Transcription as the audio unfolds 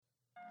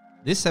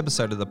This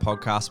episode of the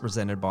podcast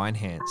presented by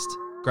Enhanced.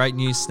 Great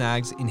news,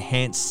 Snags.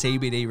 Enhanced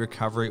CBD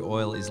Recovery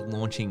Oil is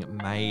launching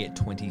May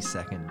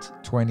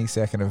 22nd.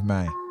 22nd of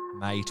May.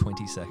 May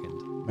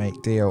 22nd. Mate,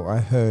 deal. I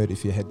heard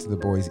if you head to the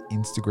boys'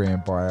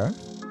 Instagram bio,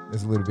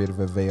 there's a little bit of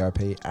a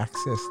VIP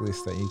access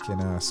list that you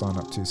can sign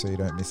up to so you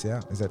don't miss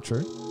out. Is that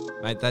true?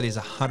 Mate, that is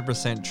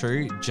 100%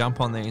 true.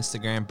 Jump on their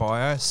Instagram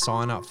bio,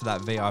 sign up for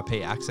that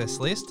VIP access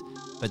list.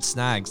 But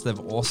Snags, they've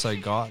also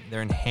got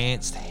their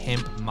enhanced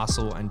hemp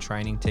muscle and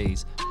training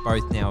tees,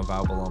 both now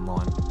available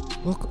online.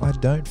 Look, I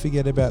don't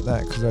forget about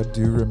that because I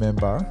do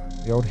remember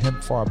the old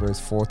hemp fibre is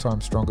 4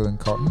 times stronger than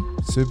cotton.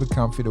 Super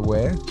comfy to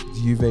wear, it's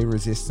UV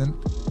resistant,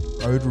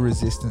 odor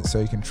resistant so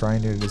you can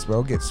train in it as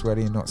well, get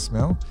sweaty and not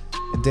smell.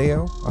 And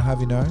DL, I'll have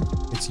you know,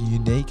 its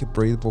unique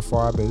breathable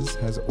fibres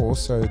has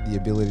also the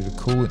ability to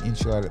cool and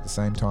insulate at the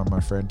same time, my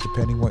friend,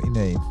 depending what you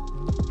need.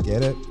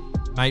 Get it?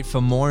 Mate,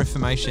 for more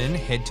information,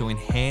 head to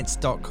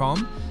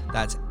enhanced.com.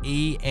 That's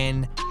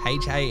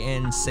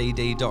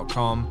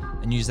enhanced.com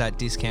and use that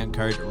discount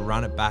code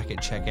Run It Back at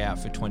checkout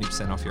for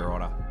 20% off your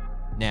order.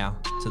 Now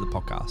to the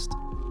podcast.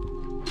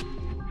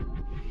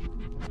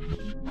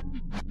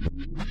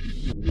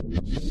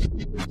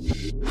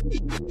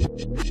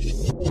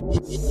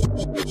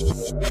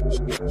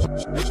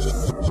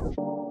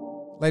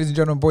 Ladies and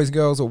gentlemen, boys and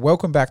girls,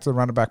 welcome back to the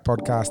Run It Back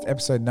podcast,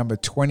 episode number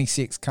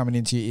 26 coming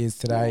into your ears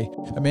today.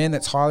 A man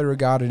that's highly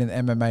regarded in the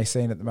MMA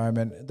scene at the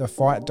moment, the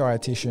fight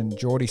dietitian,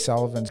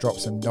 Sullivan,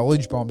 dropped some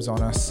knowledge bombs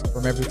on us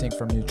from everything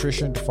from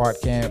nutrition to fight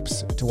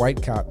camps to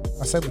weight cut.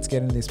 I said, let's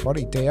get into this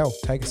body. DL,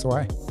 take us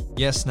away.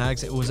 Yes,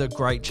 Snags, it was a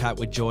great chat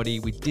with Geordie.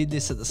 We did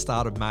this at the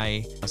start of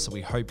May, so we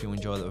hope you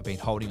enjoy that. We've been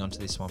holding on to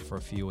this one for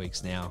a few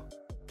weeks now.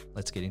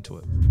 Let's get into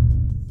it.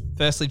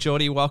 Firstly,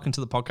 Geordie, welcome to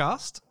the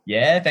podcast.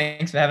 Yeah,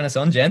 thanks for having us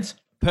on, gents.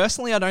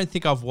 Personally, I don't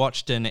think I've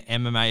watched an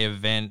MMA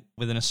event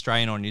with an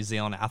Australian or New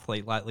Zealand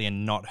athlete lately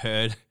and not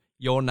heard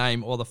your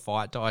name or the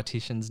fight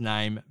dietitian's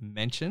name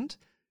mentioned.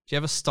 Do you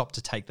ever stop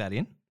to take that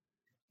in?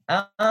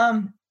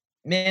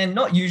 Man,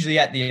 not usually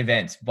at the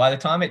events. By the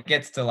time it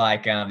gets to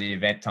like the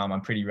event time,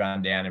 I'm pretty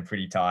run down and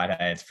pretty tired.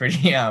 Hey,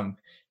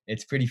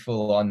 it's pretty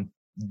full on,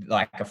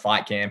 like a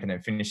fight camp and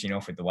then finishing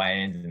off with the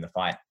weigh-ins and the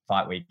fight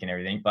week and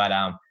everything. But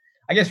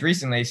I guess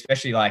recently,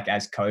 especially like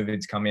as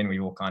COVID's come in, we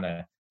all kind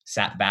of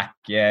sat back.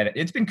 Yeah,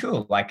 it's been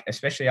cool. Like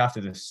especially after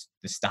the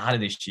start of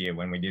this year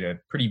when we did a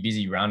pretty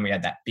busy run. We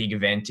had that big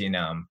event in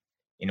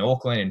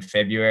Auckland in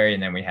February,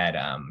 and then we had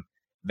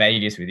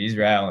Vegas with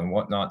Israel and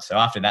whatnot. So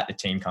after that, the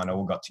team kind of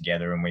all got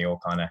together and we all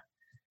kind of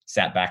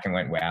sat back and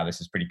went, "Wow,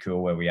 this is pretty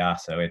cool where we are."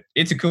 So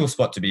it's a cool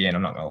spot to be in.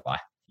 I'm not gonna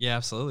lie. Yeah,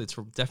 absolutely. It's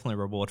definitely a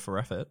reward for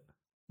effort.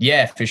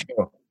 Yeah, for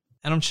sure.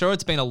 And I'm sure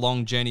it's been a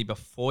long journey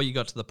before you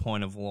got to the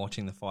point of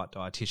launching the fight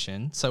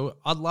dietitian. So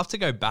I'd love to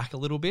go back a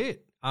little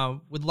bit.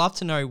 Would love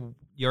to know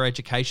your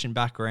education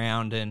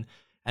background and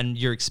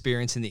your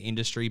experience in the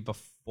industry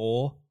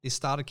before this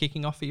started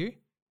kicking off for you.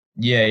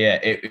 Yeah,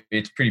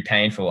 it's pretty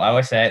painful. I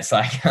always say it's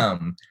like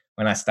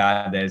when I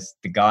started, there's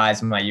the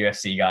guys, my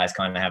UFC guys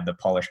kind of have the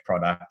polished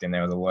product, and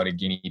there was a lot of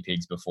guinea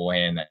pigs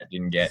beforehand that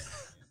didn't get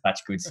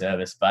such good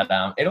service. But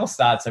it all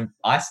started. So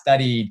I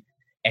studied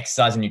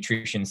exercise and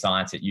nutrition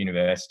science at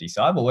university.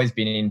 So I've always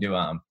been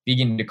big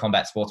into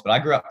combat sports, but I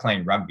grew up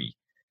playing rugby.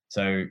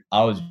 So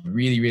I was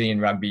really, really in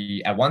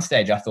rugby. At one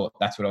stage, I thought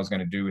that's what I was going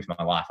to do with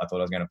my life. I thought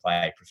I was going to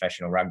play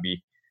professional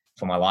rugby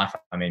for my life.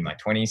 I'm in my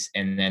 20s.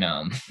 And then,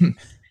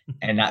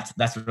 and that's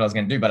what I was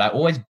going to do. But I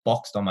always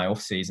boxed on my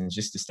off seasons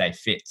just to stay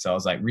fit. So I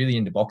was like really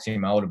into boxing.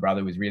 My older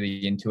brother was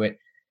really into it,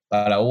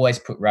 but I always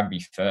put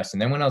rugby first.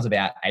 And then when I was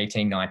about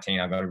 18, 19,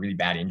 I got a really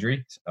bad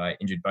injury. So I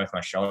injured both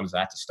my shoulders. I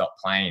had to stop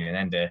playing. And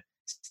then to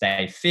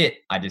stay fit,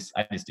 I just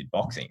did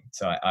boxing.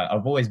 So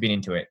I've always been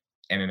into it,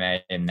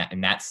 MMA in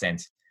that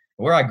sense.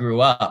 Where I grew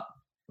up,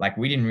 like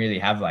we didn't really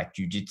have like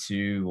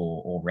jiu-jitsu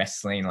or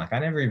wrestling. Like I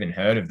never even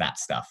heard of that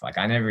stuff. Like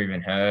I never even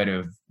heard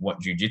of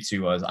what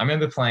jiu-jitsu was. I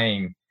remember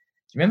playing, do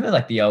you remember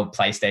like the old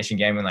PlayStation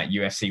game when like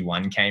UFC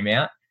 1 came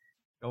out?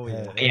 Oh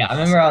yeah. Yeah, I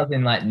remember I was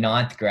in like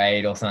 9th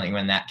grade or something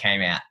when that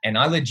came out. And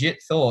I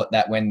legit thought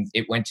that when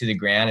it went to the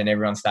ground and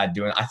everyone started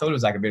doing it, I thought it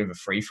was like a bit of a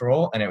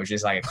free-for-all, and it was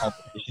just like a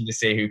competition to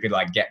see who could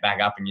like get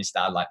back up and you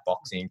started like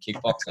boxing and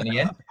kickboxing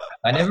again.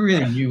 I never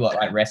really knew what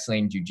like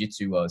wrestling,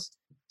 jiu-jitsu was.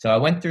 So I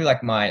went through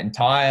like my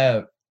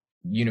entire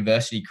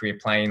university career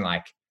playing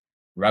like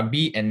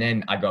rugby, and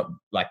then I got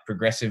like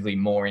progressively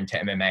more into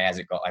MMA as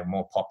it got like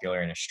more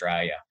popular in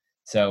Australia.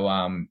 So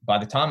by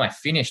the time I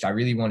finished, I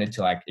really wanted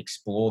to like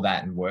explore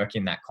that and work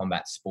in that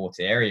combat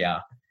sports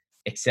area,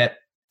 except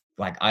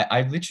like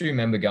I literally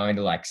remember going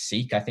to like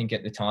Seek, I think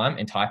at the time,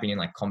 and typing in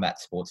like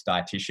combat sports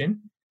dietitian,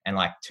 and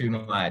like to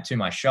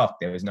my shock,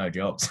 there was no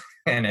jobs.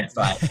 and it's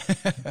like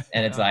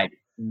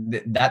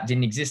that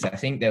didn't exist. I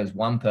think there was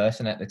one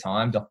person at the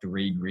time, Dr.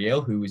 Reed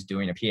Reel, who was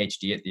doing a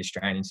PhD at the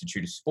Australian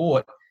Institute of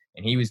Sport,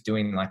 and he was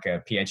doing like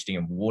a PhD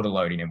in water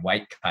loading and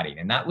weight cutting.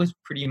 And that was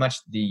pretty much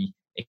the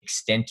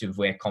extent of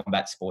where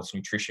combat sports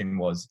nutrition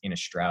was in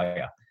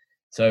Australia.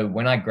 So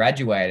when I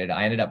graduated,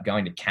 I ended up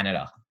going to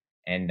Canada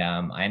And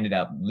I ended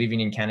up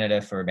living in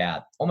Canada for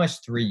about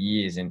almost 3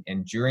 years.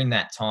 And during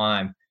that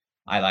time,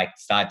 I like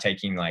started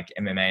taking like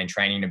MMA and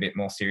training a bit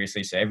more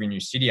seriously. So every new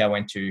city I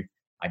went to,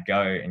 I'd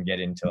go and get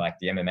into like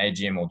the MMA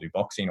gym or do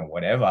boxing or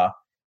whatever.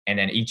 And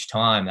then each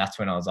time, that's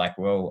when I was like,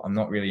 well, I'm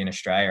not really in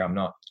Australia. I'm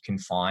not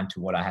confined to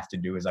what I have to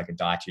do as like a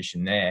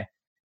dietitian there.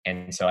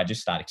 And so I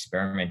just started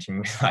experimenting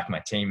with like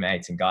my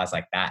teammates and guys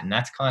like that. And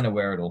that's kind of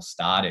where it all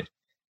started.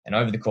 And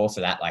over the course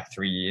of that, like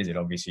 3 years, it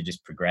obviously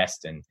just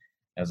progressed. And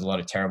there was a lot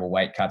of terrible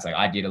weight cuts. Like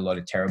I did a lot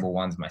of terrible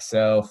ones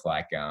myself.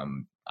 Like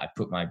I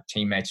put my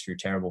teammates through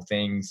terrible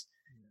things.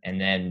 And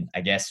then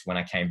I guess when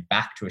I came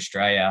back to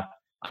Australia,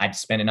 I'd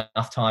spent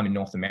enough time in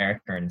North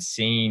America and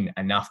seen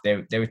enough.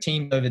 There were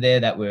teams over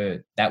there that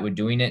were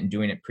doing it and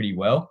doing it pretty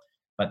well,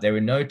 but there were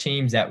no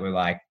teams that were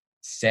like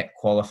set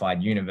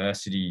qualified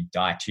university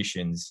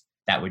dietitians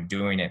that were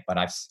doing it. But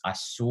I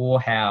saw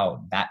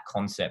how that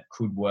concept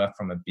could work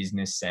from a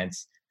business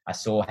sense. I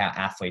saw how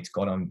athletes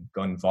got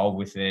involved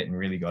with it and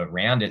really got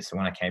around it. So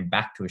when I came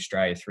back to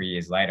Australia 3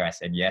 years later, I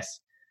said, yes,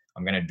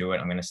 I'm going to do it.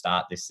 I'm going to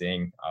start this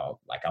thing. I'll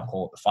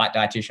call it the Fight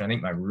Dietitian. I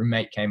think my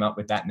roommate came up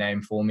with that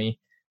name for me,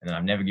 and then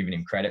I've never given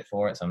him credit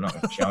for it. So I'm not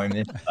going to show him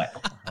this.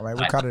 But we'll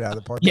cut it out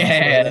of the podcast.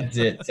 Yeah, that's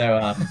it.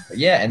 So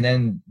yeah, and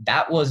then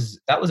that was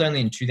only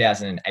in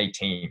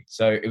 2018.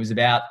 So it was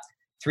about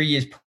 3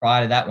 years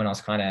prior to that when I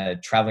was kind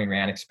of traveling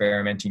around,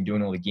 experimenting,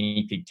 doing all the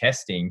guinea pig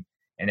testing.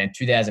 And then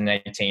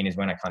 2018 is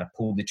when I kind of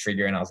pulled the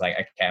trigger and I was like,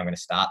 okay, I'm going to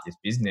start this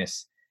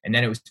business. And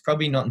then it was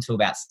probably not until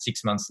about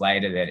 6 months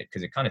later that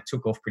because it kind of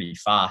took off pretty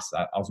fast.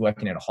 I was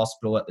working at a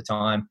hospital at the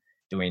time,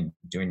 doing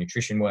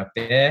nutrition work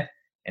there.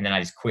 And then I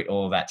just quit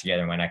all of that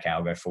together and went, okay,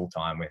 I'll go full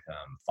time with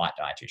Fight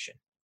Dietitian.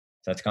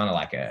 So it's kind of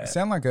like a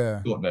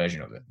short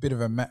version of it.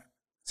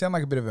 Sound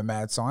like a bit of a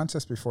mad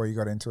scientist before you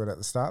got into it at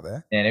the start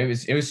there. And it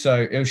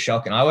was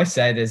shocking. I always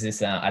say there's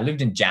this. I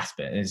lived in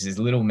Jasper. There's this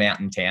little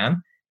mountain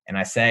town, and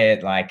I say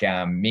it like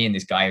me and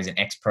this guy who's an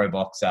ex-pro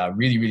boxer,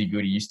 really really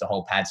good. He used to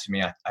hold pads for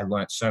me. I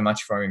learned so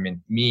much from him, and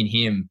me and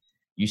him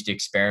used to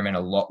experiment a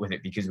lot with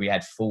it because we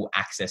had full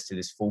access to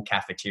this full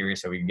cafeteria,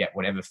 so we could get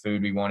whatever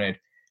food we wanted.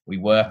 We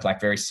worked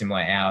like very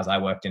similar hours. I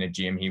worked in a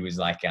gym. He was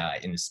like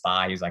in the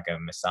spa. He was like a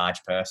massage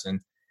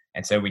person.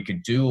 And so we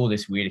could do all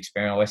this weird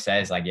experiment. I always say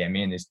it's like, yeah,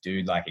 me and this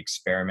dude like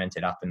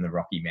experimented up in the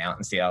Rocky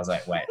Mountains. See, I was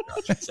like, wait, I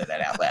shouldn't say that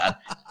out loud.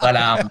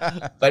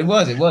 But it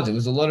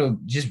was a lot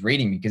of just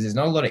reading because there's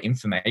not a lot of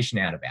information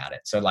out about it.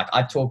 So like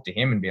I'd talk to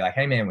him and be like,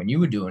 hey man, when you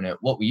were doing it,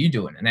 what were you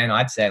doing? And then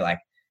I'd say like,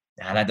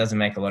 nah, that doesn't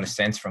make a lot of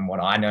sense from what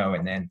I know.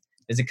 And then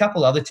there's a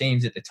couple other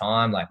teams at the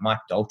time, like Mike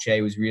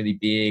Dolce was really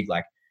big,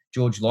 like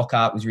George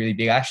Lockhart was really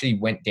big. I actually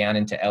went down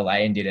into LA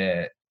and did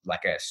a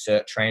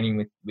CERT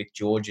training with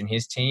George and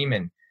his team.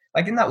 And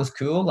that was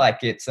cool. Like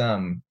it's,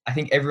 I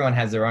think everyone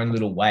has their own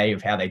little way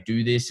of how they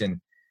do this.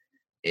 And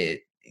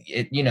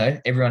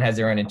everyone has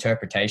their own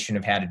interpretation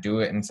of how to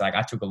do it. And it's like,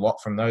 I took a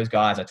lot from those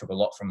guys. I took a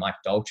lot from Mike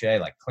Dolce,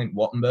 like Clint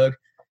Wattenberg,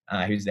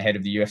 who's the head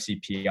of the UFC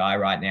PI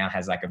right now,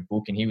 has like a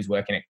book, and he was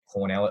working at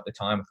Cornell at the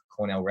time with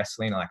Cornell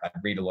Wrestling. Like I'd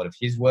read a lot of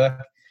his work,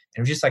 and it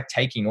was just like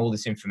taking all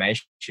this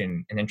information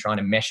and then trying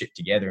to mesh it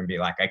together and be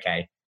like,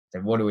 okay, so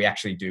what do we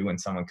actually do when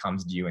someone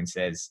comes to you and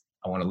says,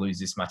 I want to lose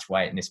this much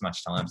weight in this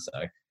much time? So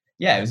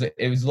yeah,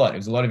 it was a lot. It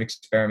was a lot of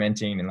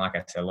experimenting, and like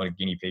I said, a lot of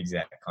guinea pigs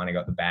that kind of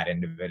got the bad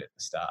end of it at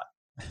the start.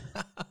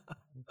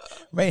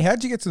 Mate,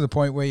 how'd you get to the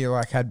point where you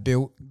like had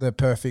built the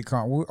perfect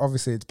kind? Well,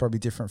 obviously, it's probably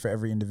different for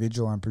every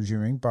individual, I'm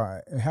presuming.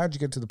 But how'd you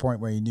get to the point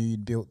where you knew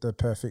you'd built the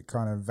perfect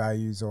kind of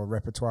values or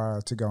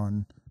repertoire to go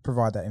and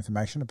provide that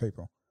information to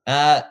people?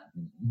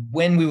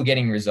 When we were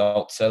getting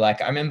results, so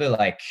like I remember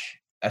like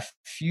a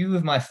few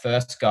of my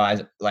first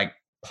guys, like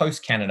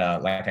post Canada,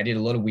 like I did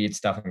a lot of weird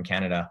stuff in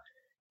Canada.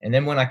 And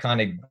then when I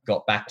kind of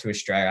got back to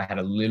Australia, I had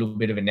a little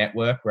bit of a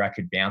network where I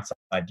could bounce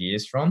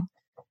ideas from.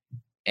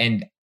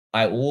 And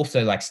I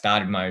also like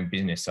started my own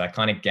business. So I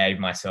kind of gave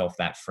myself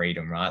that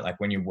freedom, right? Like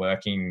when you're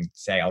working,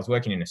 say I was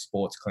working in a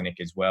sports clinic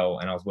as well,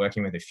 and I was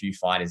working with a few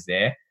fighters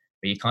there,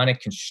 but you're kind of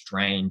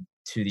constrained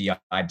to the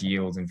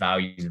ideals and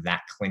values of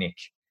that clinic.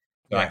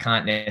 So I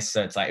can't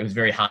necessarily, it's like, it was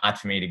very hard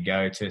for me to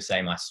go to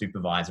say my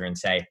supervisor and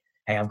say,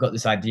 hey, I've got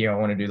this idea. I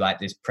want to do like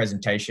this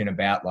presentation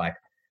about like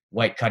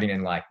weight cutting,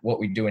 and like what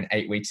we do in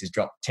 8 weeks is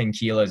drop 10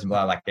 kilos and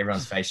blah, like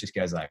everyone's face just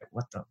goes like,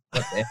 what the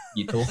F are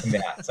you talking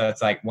about? So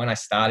it's like when I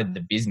started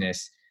the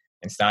business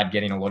and started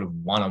getting a lot of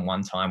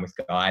one-on-one time with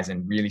guys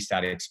and really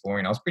started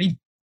exploring, I was pretty,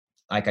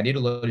 like I did a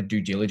lot of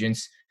due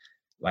diligence.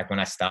 Like when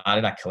I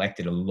started, I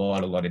collected a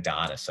lot of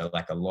data. So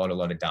like a lot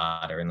of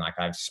data. And like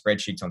I have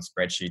spreadsheets on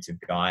spreadsheets of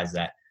guys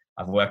that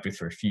I've worked with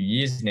for a few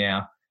years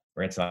now,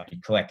 where it's like you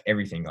collect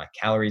everything, like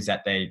calories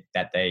that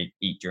they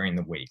eat during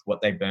the week,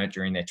 what they burnt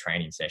during their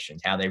training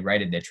sessions, how they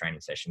rated their training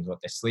sessions,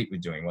 what their sleep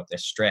was doing, what their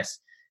stress,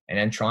 and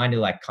then trying to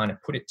like kind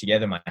of put it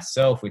together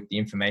myself with the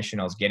information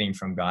I was getting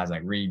from guys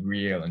like Reed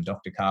Reel and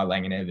Dr. Carl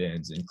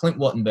Langen-Evans and Clint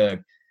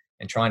Wattenberg,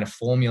 and trying to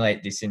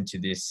formulate this into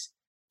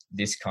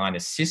this kind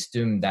of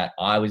system that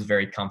I was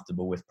very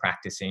comfortable with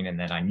practicing and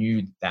that I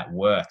knew that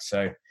worked.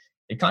 So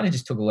it kind of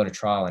just took a lot of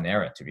trial and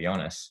error, to be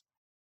honest.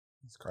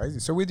 It's crazy.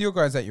 So with your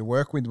guys that you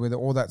work with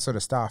all that sort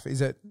of stuff,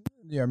 is it,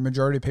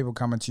 majority of people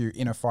coming to you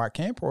in a fight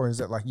camp, or is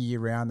it like year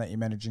round that you're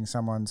managing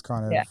someone's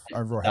kind Yeah. of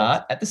overall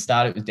health? At the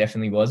start,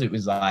 it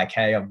was like,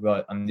 hey,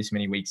 I'm this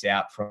many weeks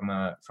out from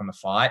a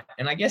fight,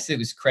 and I guess it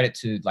was credit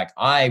to like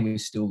I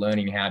was still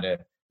learning how to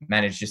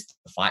manage just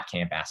the fight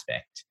camp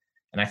aspect,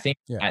 and I think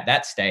Yeah. at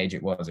that stage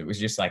it was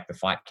just like the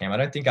fight camp. I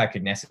don't think I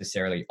could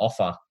necessarily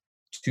offer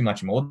too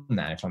much more than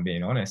that, if I'm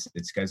being honest.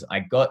 It's because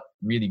I got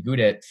really good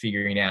at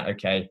figuring out,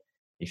 okay,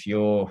 if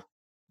you're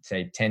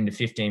say 10 to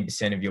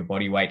 15% of your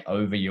body weight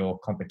over your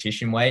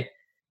competition weight,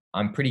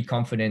 I'm pretty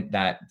confident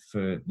that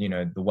for,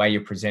 the way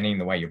you're presenting,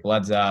 the way your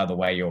bloods are, the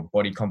way your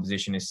body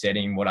composition is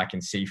setting, what I can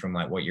see from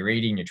like what you're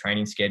eating, your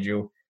training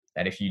schedule,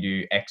 that if you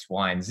do X,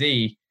 Y, and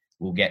Z,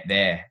 we'll get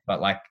there. But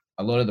like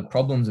a lot of the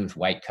problems with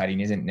weight cutting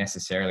isn't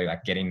necessarily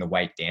like getting the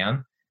weight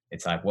down.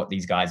 It's like what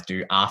these guys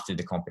do after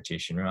the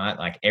competition, right?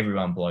 Like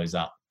everyone blows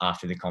up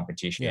after the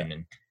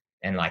competition,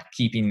 and like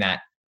keeping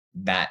that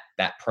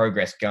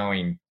progress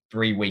going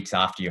 3 weeks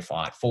after your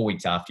fight, 4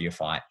 weeks after your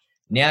fight.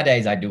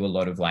 Nowadays, I do a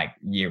lot of like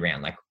year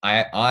round. Like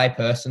I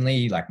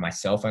personally, like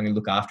myself, only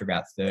look after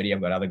about 30.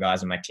 I've got other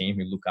guys on my team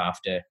who look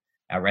after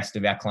our rest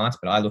of our clients,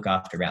 but I look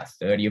after about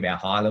 30 of our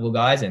high level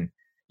guys. And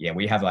yeah,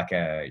 we have like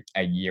a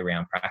year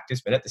round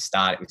practice. But at the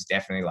start, it was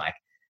definitely like,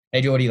 hey,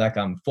 Geordie, like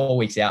I'm 4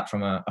 weeks out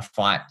from a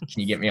fight.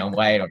 Can you get me on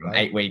weight? Or I'm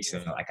 8 weeks.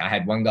 And like I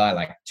had one guy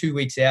like 2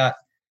 weeks out.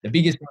 The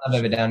biggest one I've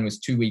ever done was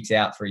 2 weeks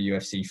out for a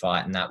UFC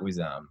fight. And that was,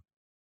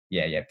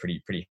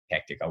 pretty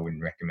hectic. I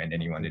wouldn't recommend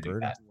anyone to do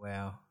that.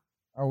 Wow.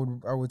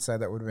 I would say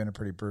that would have been a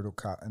pretty brutal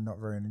cut and not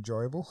very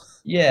enjoyable.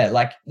 Yeah,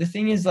 like the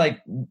thing is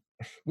like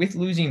with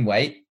losing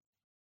weight,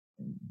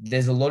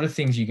 there's a lot of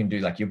things you can do.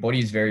 Like your body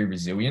is very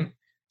resilient.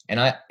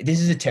 And this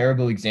is a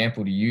terrible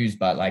example to use,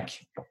 but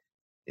like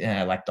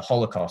the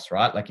Holocaust,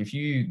 right? Like if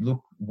you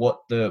look what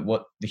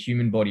the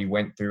human body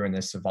went through and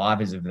the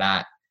survivors of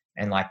that,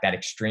 and like that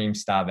extreme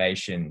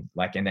starvation,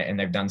 like and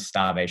they've done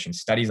starvation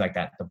studies like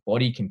that, the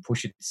body can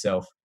push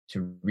itself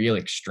to real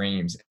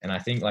extremes. And I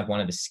think like one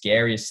of the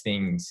scariest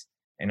things,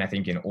 and I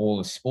think in all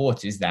of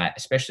sports, is that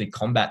especially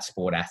combat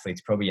sport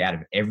athletes, probably out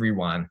of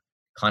everyone,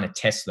 kind of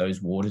test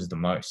those waters the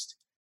most.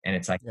 And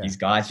it's like these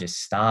guys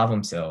just starve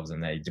themselves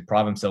and they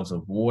deprive themselves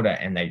of water,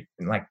 and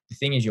like the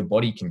thing is your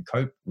body can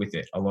cope with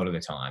it a lot of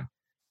the time.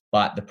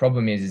 But the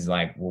problem is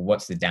like, well,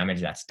 what's the damage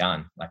that's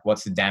done? Like,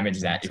 what's the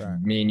damage that if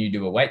me and you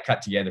do a weight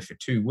cut together for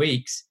 2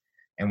 weeks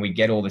and we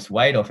get all this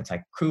weight off, it's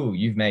like, cool,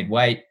 you've made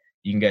weight.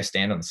 You can go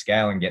stand on the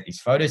scale and get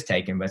these photos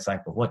taken. But it's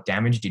like, but what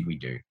damage did we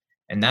do?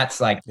 And that's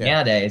like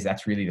nowadays,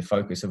 that's really the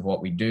focus of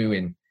what we do.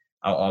 And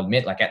I'll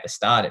admit, like at the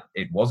start,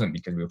 it wasn't,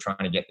 because we were trying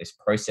to get this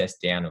process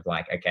down of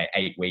like, okay,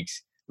 8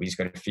 weeks, we just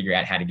got to figure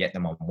out how to get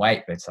them on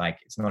weight. But it's like,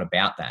 it's not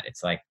about that.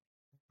 It's like,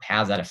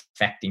 how's that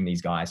affecting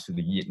these guys for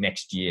the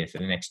next year, for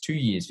the next 2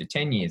 years, for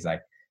 10 years?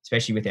 Like,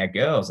 especially with our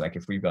girls, like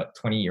if we've got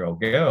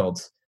 20-year-old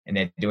girls and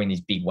they're doing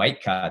these big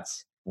weight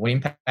cuts, what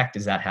impact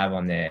does that have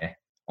on their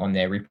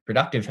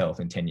reproductive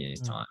health in 10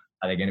 years time?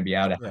 Are they going to be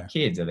able to have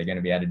kids? Are they going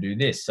to be able to do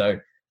this? So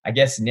I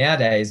guess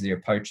nowadays the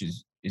approach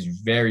is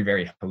very,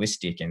 very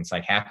holistic. And it's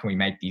like, how can we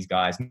make these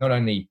guys not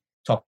only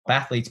top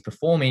athletes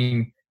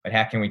performing, but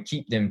how can we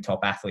keep them top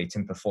athletes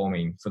and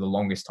performing for the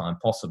longest time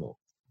possible?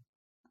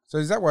 So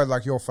is that why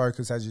like your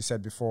focus, as you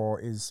said before,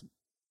 is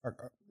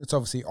it's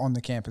obviously on the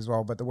camp as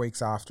well, but the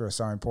weeks after are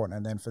so important,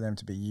 and then for them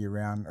to be year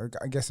round,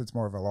 I guess it's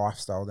more of a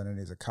lifestyle than it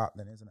is a cut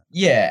then, isn't it?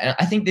 Yeah. And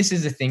I think this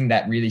is the thing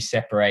that really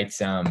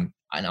separates, and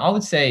I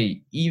would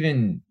say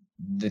even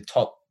the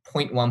top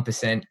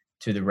 0.1%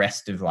 to the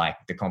rest of like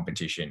the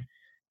competition,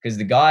 because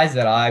the guys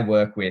that I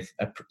work with,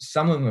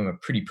 some of them are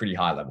pretty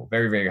high level,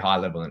 very, very high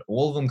level. And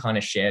all of them kind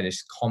of share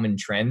this common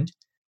trend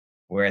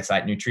where it's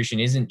like nutrition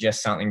isn't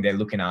just something they're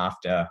looking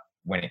after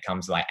when it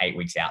comes to like 8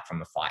 weeks out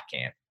from a fight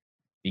camp,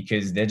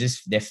 because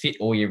they're fit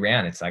all year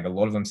round. It's like a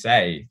lot of them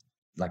say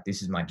like,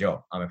 this is my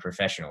job. I'm a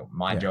professional.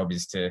 My job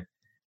is to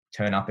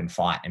turn up and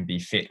fight and be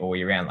fit all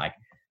year round. Like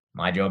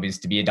my job is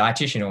to be a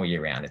dietitian all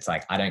year round. It's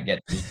like, I don't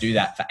get to do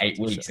that for 8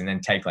 weeks and then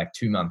take like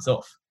 2 months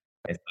off.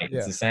 It's like,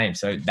 it's the same.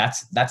 So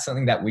that's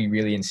something that we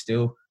really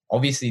instill.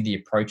 Obviously the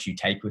approach you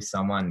take with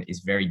someone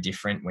is very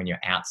different when you're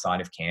outside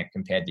of camp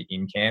compared to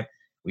in camp.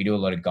 We do a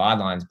lot of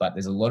guidelines, but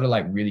there's a lot of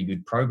like really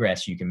good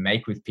progress you can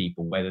make with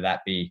people, whether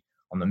that be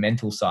on the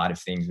mental side of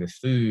things with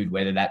food,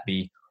 whether that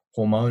be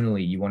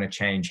hormonally, you want to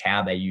change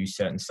how they use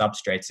certain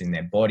substrates in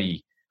their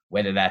body,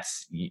 whether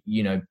that's,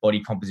 body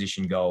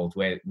composition goals,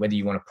 whether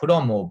you want to put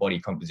on more body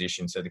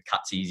composition so the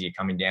cut's easier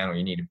coming down, or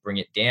you need to bring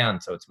it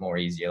down so it's more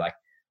easier. Like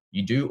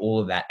you do all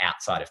of that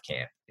outside of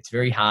camp. It's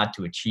very hard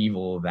to achieve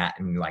all of that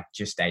in like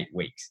just 8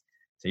 weeks.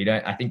 So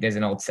I think there's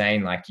an old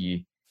saying, like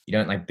you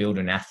don't like build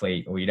an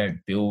athlete, or you don't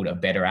build a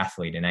better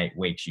athlete in 8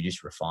 weeks, you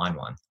just refine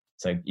one.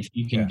 So if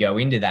you can go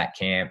into that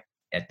camp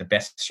at the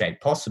best shape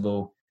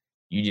possible,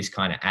 you just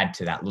kind of add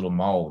to that little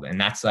mold. And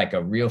that's like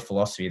a real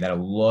philosophy that a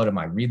lot of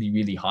my really,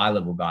 really high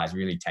level guys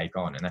really take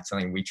on. And that's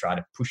something we try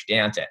to push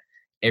down to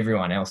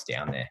everyone else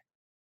down there.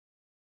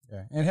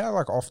 Yeah. And how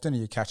like often are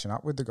you catching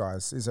up with the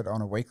guys? Is it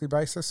on a weekly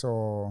basis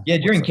or? Yeah,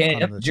 during what's the- camp,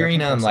 kind of the during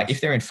check-in like process?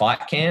 if they're in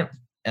fight camp,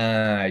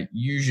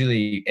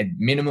 usually at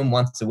minimum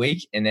once a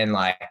week, and then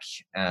like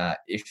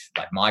if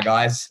like my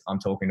guys, I'm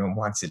talking to them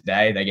once a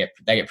day. They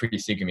get pretty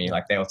sick of me.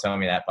 Like they'll tell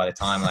me that by the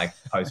time like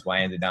post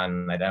weigh-ins are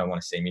done, they don't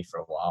want to see me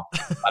for a while.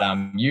 But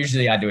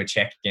usually I do a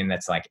check-in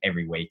that's like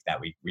every week that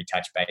we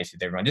touch base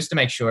with everyone just to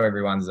make sure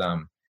everyone's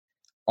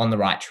on the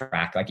right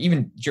track. Like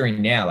even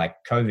during now, like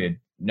COVID,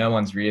 no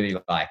one's really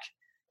like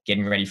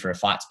getting ready for a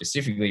fight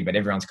specifically, but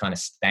everyone's kind of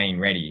staying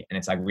ready. And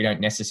it's like, we don't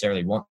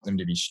necessarily want them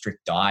to be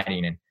strict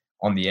dieting and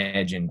on the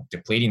edge and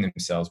depleting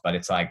themselves, but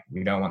it's like,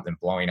 we don't want them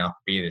blowing up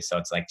either. So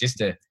it's like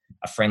just a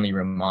friendly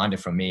reminder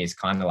from me is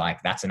kind of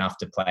like, that's enough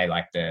to play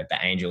like the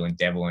angel and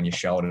devil on your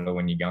shoulder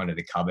when you go into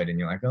the cupboard and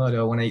you're like, oh, do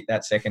I want to eat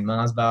that second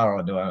Mars bar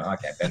or do I,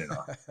 okay, better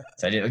not.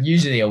 So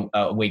usually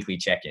a weekly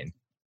check-in.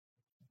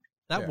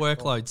 That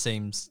workload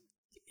seems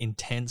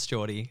intense,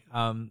 Geordie.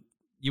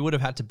 You would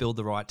have had to build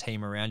the right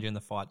team around you in the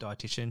fight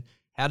dietitian.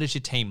 How does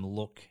your team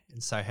look?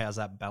 And so how's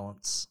that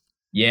balance?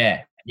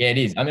 Yeah, it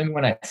is. I remember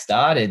when I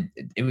started,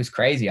 it was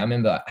crazy. I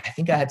remember, I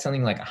think I had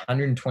something like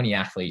 120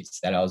 athletes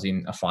that I was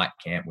in a fight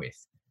camp with.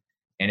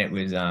 And it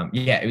was,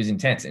 it was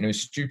intense. And it was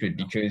stupid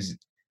because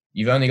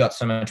you've only got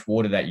so much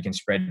water that you can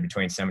spread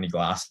between so many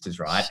glasses,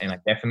 right? And I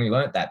definitely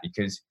learned that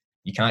because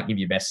you can't give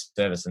your best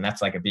service. And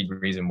that's like a big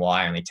reason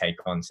why I only take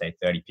on, say,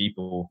 30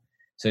 people.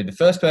 So the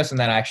first person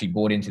that I actually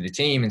brought into the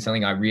team and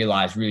something I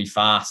realized really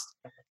fast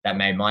that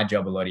made my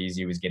job a lot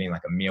easier was getting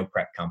like a meal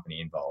prep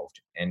company involved.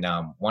 And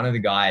one of the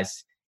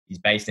guys is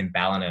based in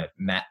Ballina,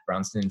 Matt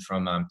Brunston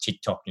from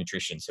TikTok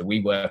Nutrition. So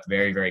we work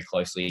very, very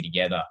closely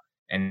together.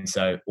 And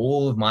so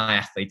all of my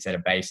athletes that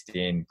are based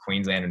in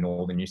Queensland and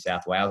Northern New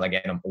South Wales, I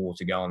get them all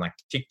to go on like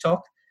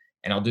TikTok.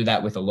 And I'll do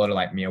that with a lot of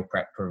like meal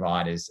prep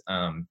providers,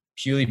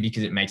 purely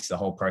because it makes the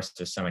whole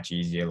process so much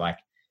easier. Like,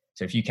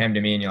 so if you came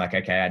to me and you're like,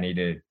 okay, I need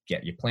to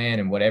get your plan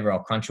and whatever, I'll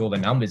crunch all the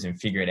numbers and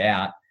figure it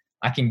out.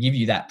 I can give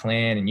you that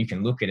plan and you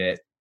can look at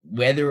it.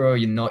 Whether or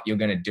not you're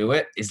going to do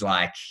it is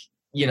like,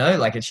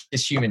 like it's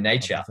just human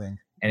nature.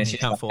 And it's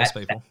just can't force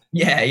people.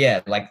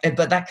 Yeah. Like,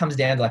 but that comes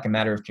down to like a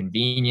matter of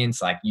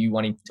convenience, like you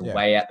wanting to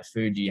weigh out the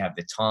food. Do you have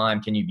the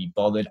time? Can you be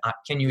bothered?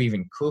 Can you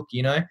even cook,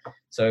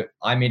 So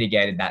I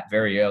mitigated that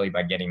very early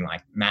by getting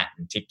like Matt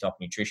and TikTok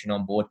Nutrition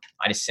on board.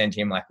 I just sent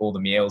him like all the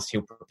meals.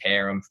 He'll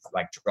prepare them,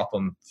 like drop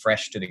them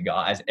fresh to the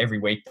guys. Every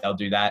week they'll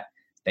do that.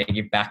 They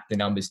give back the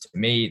numbers to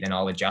me. Then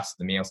I'll adjust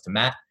the meals to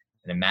Matt.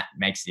 And then Matt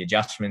makes the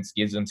adjustments,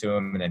 gives them to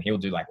him. And then he'll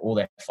do like all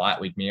their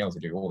fight week meals.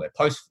 He'll do all their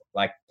post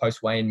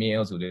weigh-in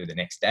meals. He'll do the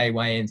next day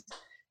weigh-ins.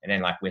 And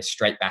then like we're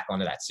straight back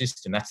onto that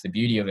system. That's the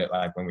beauty of it.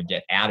 Like when we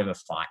get out of a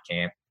fight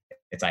camp,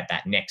 it's like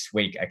that next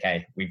week,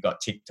 okay, we've got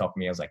TikTok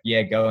meals. Like,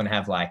 yeah, go and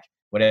have like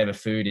whatever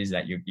food is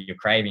that you're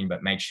craving,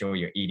 but make sure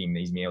you're eating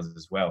these meals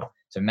as well.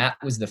 So Matt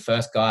was the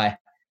first guy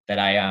that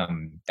I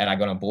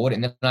got on board.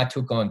 And then I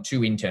took on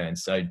 2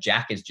 interns. So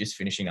Jack is just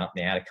finishing up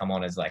now to come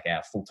on as like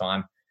our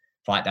full-time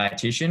fight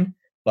dietitian.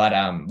 But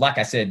like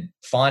I said,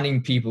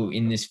 finding people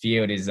in this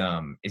field is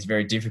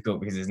very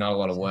difficult because there's not a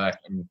lot of work.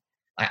 And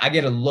I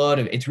get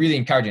it's really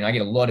encouraging. I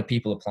get a lot of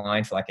people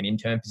applying for like an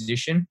intern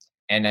position.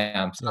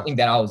 And something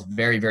that I was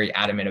very, very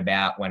adamant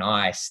about when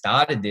I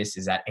started this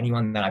is that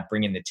anyone that I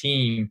bring in the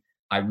team,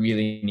 I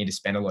really need to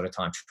spend a lot of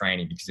time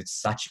training because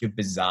it's such a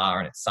bizarre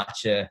and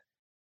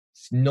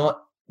it's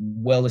not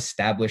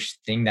well-established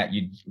thing that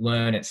you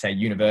learn at, say,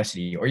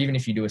 university, or even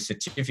if you do a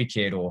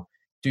certificate or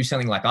do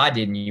something like I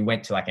did and you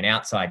went to like an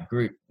outside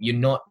group, you're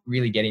not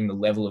really getting the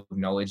level of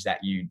knowledge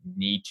that you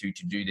need to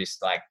do this,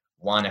 like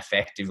one,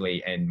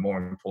 effectively and more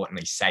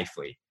importantly,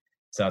 safely.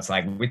 So it's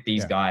like with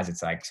these guys,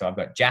 it's like, so I've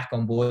got Jack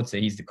on board. So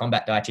he's the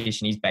combat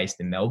dietitian. He's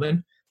based in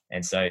Melbourne.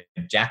 And so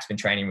Jack's been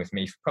training with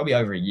me for probably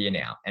over a year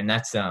now. And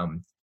that's,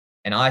 and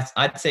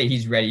I'd say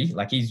he's ready.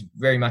 Like he's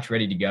very much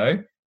ready to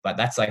go, but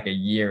that's like a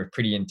year of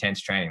pretty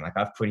intense training. Like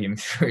I've put him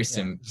through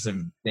some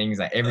things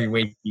like every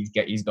week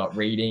he's got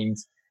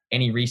readings.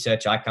 Any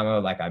research I come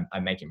over, like I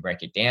make him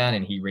break it down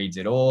and he reads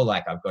it all.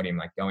 Like I've got him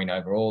like going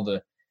over all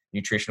the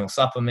nutritional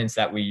supplements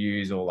that we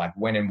use, or like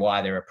when and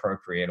why they're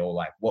appropriate, or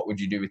like what would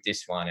you do with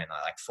this one? And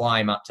I like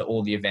fly him up to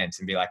all the events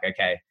and be like,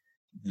 okay,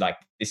 like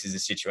this is a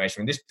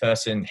situation with this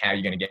person, how are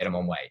you going to get him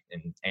on weight,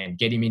 and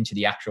get him into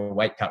the actual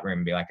weight cut room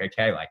and be like,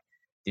 okay, like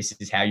this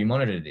is how you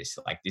monitor this.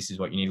 Like this is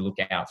what you need to look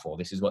out for.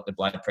 This is what the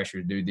blood pressure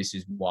would do. This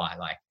is why,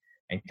 like,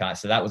 and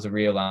so that was a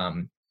real,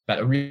 but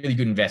a really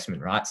good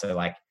investment, right? So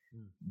like,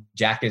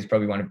 Jack has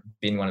probably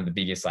been one of the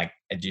biggest like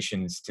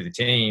additions to the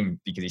team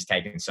because he's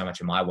taken so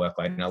much of my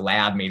workload and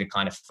allowed me to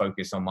kind of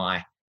focus on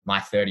my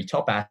 30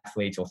 top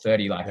athletes or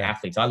 30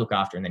 athletes I look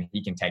after, and then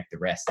he can take the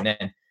rest. And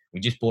then we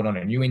just brought on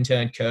a new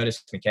intern,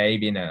 Curtis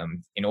McCabe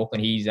in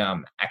Auckland. He's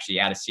actually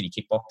out of city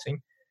kickboxing.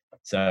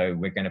 So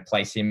we're going to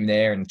place him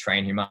there and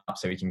train him up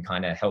so he can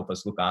kind of help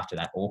us look after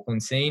that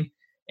Auckland scene.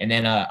 And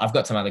then I've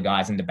got some other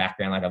guys in the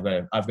background.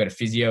 Like I've got a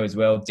physio as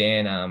well,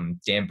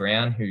 Dan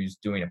Brown, who's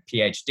doing a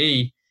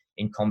PhD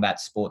in combat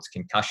sports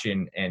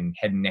concussion and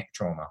head and neck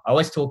trauma. I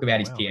always talk about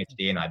his Wow.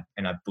 PhD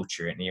and I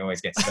butcher it, and he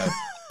always gets so.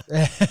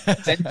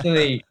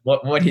 Essentially,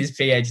 what his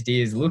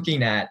PhD is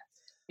looking at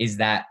is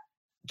that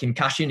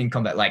concussion in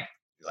combat, like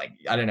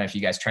I don't know if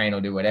you guys train or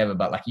do whatever,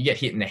 but like you get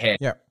hit in the head,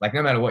 like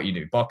no matter what you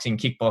do, boxing,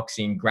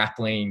 kickboxing,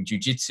 grappling,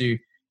 jiu-jitsu,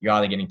 you're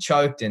either getting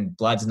choked and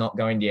blood's not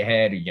going to your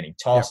head, or you're getting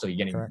tossed, or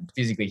you're getting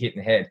physically hit in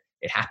the head.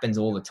 It happens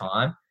all the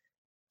time.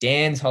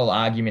 Dan's whole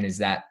argument is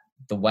that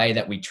the way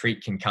that we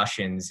treat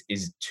concussions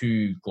is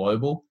too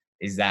global,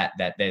 is that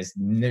there's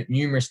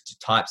numerous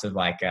types of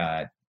like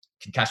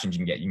concussions you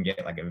can get. You can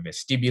get like a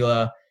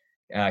vestibular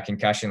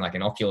concussion, like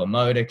an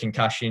oculomotor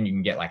concussion. You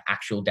can get like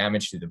actual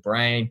damage to the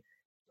brain.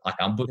 Like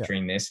I'm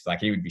butchering this, like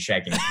he would be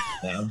shaking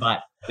now.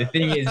 But the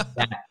thing is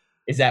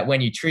that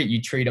when you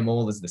treat them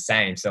all as the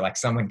same. So like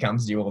someone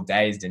comes to you all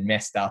dazed and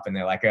messed up, and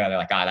they're like,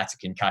 that's a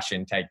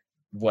concussion, take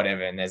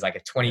whatever. And there's like a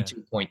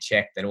 22-point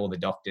check that all the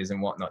doctors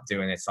and whatnot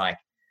do. And it's like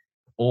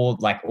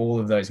all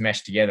of those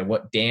mesh together.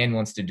 What Dan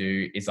wants to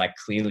do is like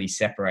clearly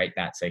separate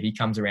that. So he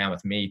comes around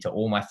with me to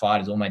all my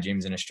fighters, all my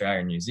gyms in Australia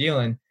and New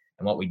Zealand.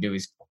 And what we do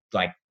is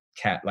like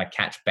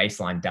catch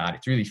baseline data.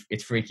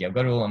 It's freaky. I've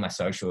got it all on my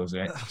socials.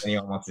 If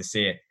anyone wants to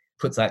see it,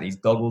 puts like these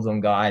goggles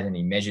on guys, and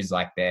he measures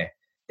like their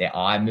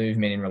eye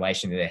movement in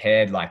relation to their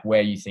head, like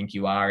where you think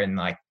you are in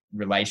like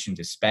relation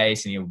to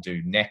space. And he'll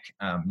do neck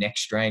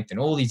strength and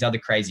all these other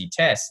crazy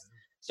tests,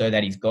 so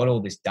that he's got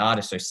all this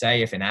data. So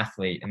say if an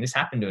athlete, and this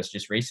happened to us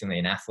just recently,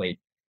 an athlete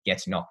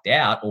gets knocked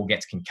out or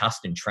gets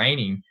concussed in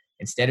training,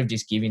 instead of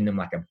just giving them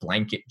like a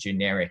blanket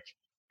generic,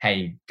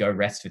 hey, go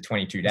rest for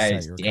 22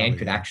 days, Dan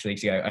could actually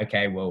go,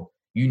 okay, well,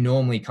 you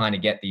normally kind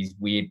of get these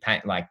weird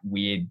pain, like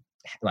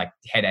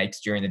headaches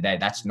during the day.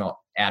 That's not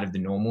out of the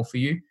normal for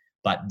you.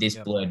 But this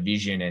blurred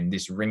vision and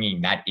this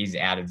ringing, that is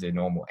out of the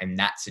normal. And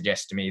that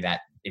suggests to me that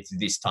it's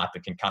this type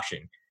of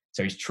concussion.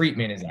 So his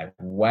treatment is like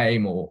way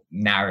more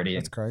narrowed in.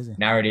 That's crazy.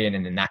 Narrowed in,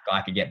 and then that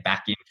guy could get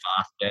back in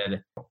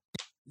faster.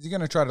 Is he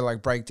going to try to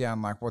like break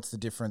down like what's the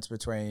difference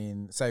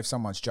between, say, if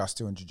someone's just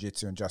doing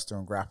jiu-jitsu and just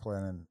doing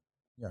grappling,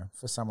 and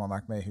for someone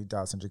like me who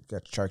does and just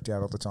gets choked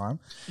out all the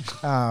time,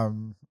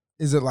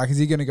 is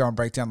he going to go and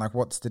break down like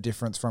what's the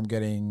difference from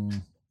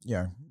getting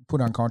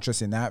put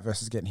unconscious in that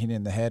versus getting hit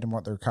in the head, and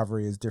what the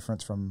recovery is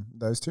different from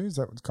those two? Is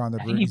that kind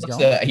of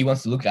he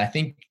wants to look at? I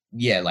think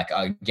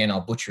again,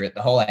 I'll butcher it.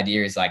 The whole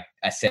idea is like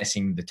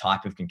assessing the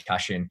type of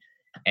concussion,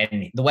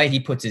 and the way he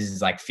puts it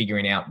is like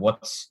figuring out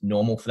what's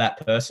normal for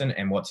that person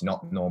and what's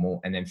not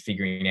normal, and then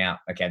figuring out,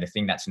 okay, the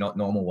thing that's not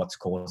normal, what's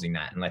causing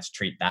that, and let's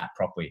treat that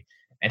properly.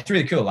 And it's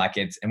really cool.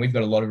 And we've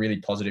got a lot of really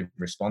positive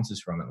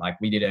responses from it. Like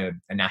we did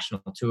a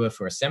national tour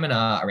for a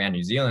seminar around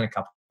New Zealand a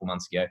couple of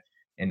months ago,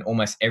 and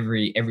almost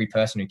every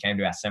person who came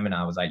to our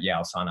seminar was like, yeah,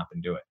 I'll sign up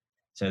and do it.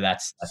 So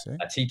that's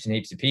heaps and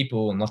heaps of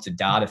people, and lots of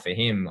data for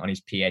him on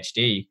his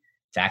PhD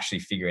to actually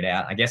figure it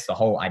out. I guess the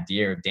whole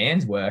idea of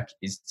Dan's work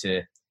is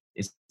to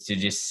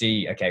just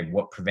see, okay,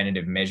 what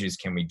preventative measures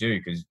can we do?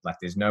 Because like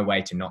there's no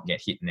way to not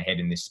get hit in the head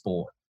in this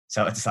sport.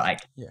 So it's like,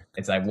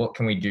 what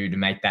can we do to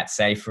make that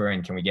safer,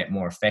 and can we get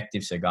more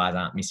effective so guys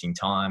aren't missing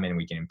time and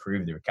we can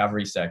improve the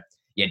recovery? So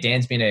yeah,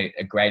 Dan's been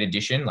a great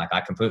addition. Like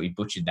I completely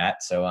butchered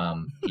that. So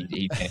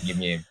he's going to give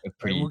me a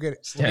pretty. We'll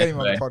get him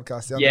on the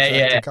podcast.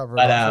 To cover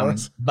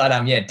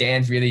but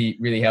Dan's really,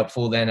 really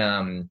helpful.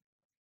 Then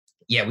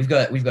we've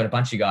got a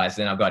bunch of guys.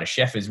 Then I've got a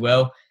chef as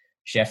well,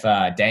 Chef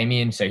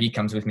Damien. So he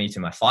comes with me to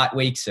my fight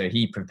week. So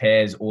he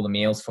prepares all the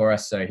meals for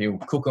us. So he'll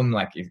cook them.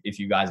 Like if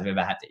you guys have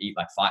ever had to eat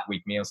like fight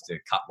week meals to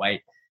cut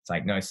weight, it's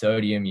like no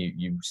sodium.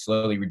 You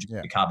slowly reduce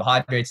the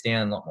carbohydrates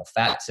down, a lot more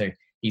fat. So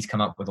he's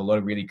come up with a lot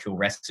of really cool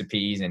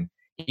recipes, and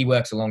he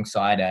works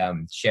alongside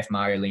Chef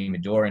Mario Lee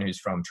Madoran, who's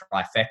from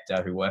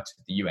Trifecta, who works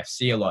with the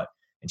UFC a lot.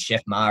 And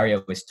Chef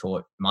Mario has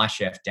taught my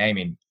chef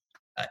Damien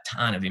a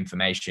ton of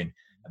information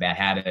about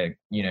how to,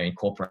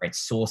 incorporate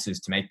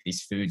sauces to make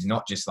these foods,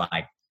 not just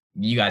like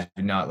you guys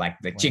would know, like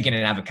the chicken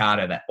and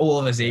avocado that all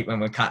of us eat when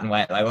we're cutting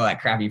weight, like all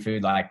that crappy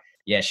food. Like,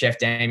 Chef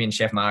Damien,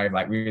 Chef Mario,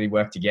 like really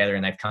worked together,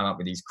 and they've come up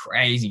with these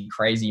crazy,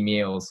 crazy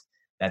meals.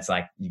 That's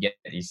like, you get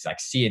these like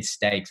seared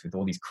steaks with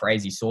all these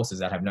crazy sauces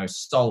that have no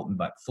salt,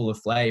 but full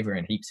of flavor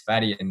and heaps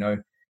fatty and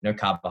no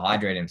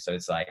carbohydrate in them. So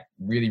it's like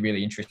really,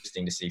 really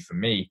interesting to see for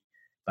me.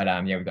 But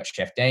we've got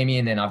Chef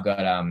Damien, then I've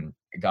got a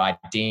guy,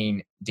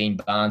 Dean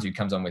Barnes, who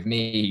comes on with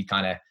me. He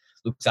kind of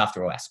looks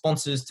after all our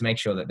sponsors to make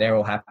sure that they're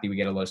all happy. We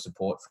get a lot of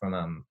support from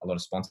a lot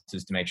of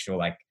sponsors to make sure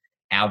like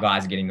our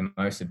guys are getting the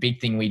most. The big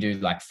thing we do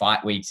like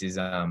fight weeks is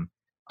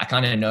I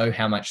kind of know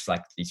how much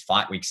like these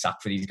fight weeks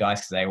suck for these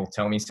guys, because they all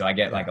tell me. So I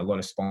get like a lot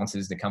of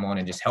sponsors to come on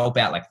and just help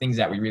out, like things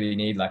that we really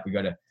need. Like we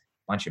got a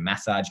bunch of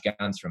massage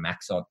guns from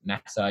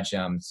Massage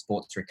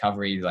Sports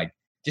Recovery, like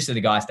just for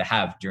the guys to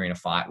have during a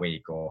fight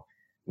week, or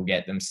we'll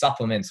get them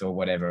supplements or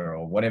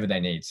whatever they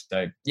need.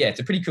 So yeah, it's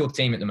a pretty cool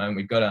team at the moment.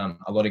 We've got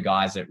a lot of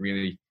guys that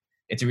really,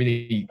 it's a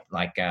really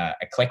like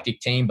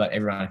eclectic team, but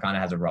everyone kind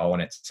of has a role,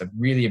 and it's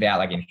really about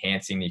like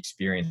enhancing the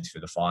experience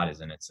for the fighters.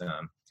 And it's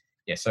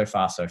so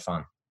far so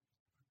fun.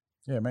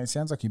 Yeah, mate, it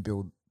sounds like you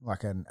build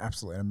like an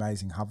absolutely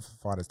amazing hub for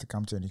fighters to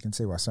come to, and you can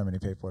see why so many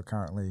people are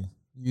currently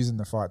using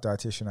the Fight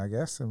Dietitian, I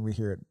guess, and we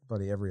hear it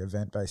bloody every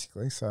event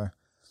basically. So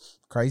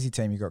crazy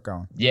team you got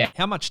going. Yeah.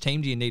 How much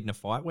team do you need in a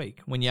fight week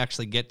when you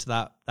actually get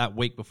to that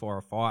week before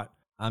a fight?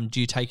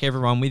 Do you take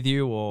everyone with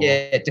you, or? Yeah,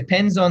 it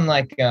depends on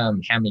like how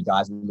many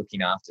guys we're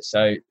looking after.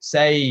 So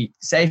say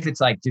if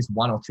it's like just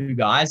one or two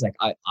guys, like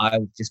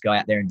I'll just go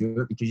out there and do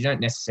it, because you don't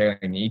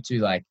necessarily need to.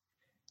 Like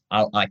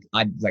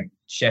I'd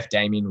Chef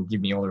Damien will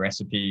give me all the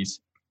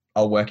recipes.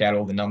 I'll work out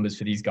all the numbers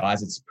for these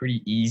guys. It's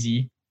pretty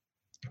easy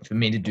for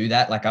me to do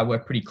that. Like I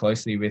work pretty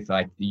closely with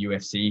like the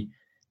UFC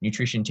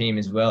nutrition team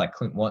as well, like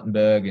Clint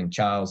Wattenberg and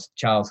Charles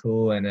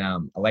Hull and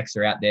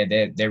Alexa out there.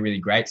 They're really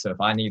great. So if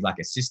I need like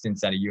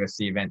assistance at a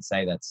UFC event,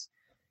 say that's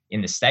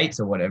in the States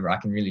or whatever, I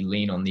can really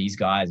lean on these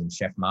guys, and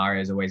Chef Mario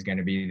is always going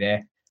to be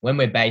there. When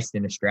we're based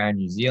in Australia and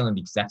New Zealand,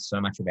 because that's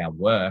so much of our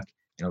work,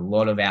 and a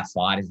lot of our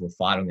fighters will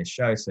fight on this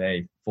show.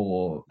 Say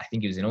I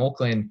think it was in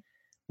Auckland,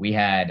 we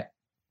had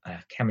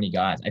how many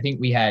guys? I think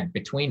we had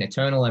between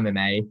Eternal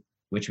MMA,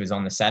 which was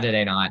on the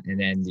Saturday night, and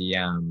then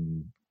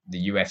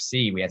the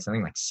UFC, we had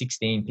something like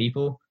 16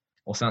 people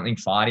or something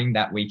fighting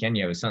that weekend.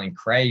 Yeah, it was something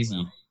crazy.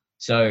 Wow.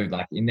 So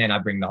like, and then I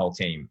bring the whole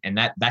team, and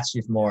that's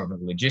just more of a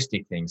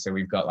logistic thing. So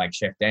we've got like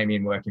Chef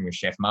Damien working with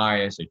Chef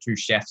Mario. So two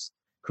chefs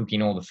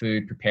cooking all the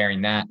food,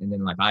 preparing that. And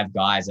then like I have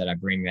guys that I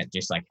bring that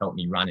just like help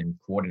me run and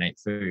coordinate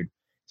food.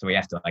 So we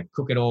have to like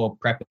cook it all,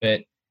 prep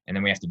it, and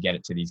then we have to get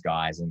it to these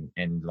guys.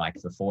 And like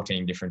for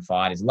 14 different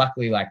fighters,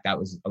 luckily like that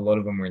was, a lot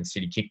of them were in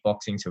city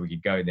kickboxing, so we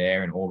could go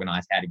there and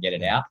organize how to get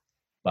it out.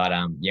 But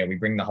yeah, we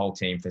bring the whole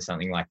team for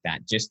something like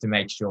that, just to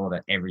make sure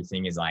that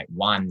everything is like,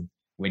 one,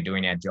 we're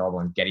doing our job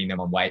on getting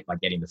them on weight,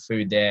 like getting the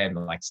food there and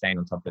like staying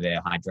on top of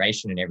their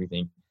hydration and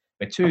everything.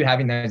 But two,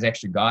 having those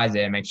extra guys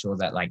there, make sure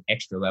that like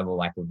extra level,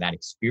 like with that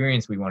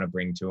experience we want to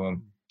bring to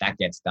them, that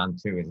gets done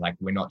too. It's like,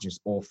 we're not just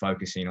all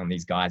focusing on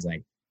these guys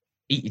like,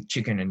 eat your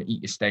chicken and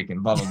eat your steak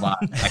and blah, blah, blah.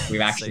 Like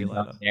we've actually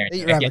done there,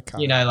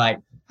 you know, like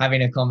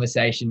having a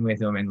conversation with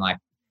them, and like,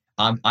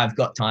 I've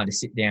got time to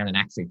sit down and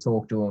actually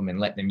talk to them and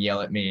let them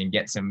yell at me and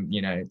get some,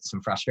 you know,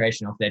 some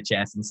frustration off their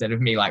chest, instead of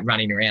me like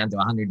running around to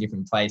 100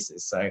 different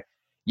places. So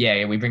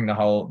yeah, we bring the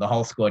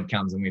whole squad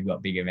comes, and we've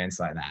got big events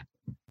like that.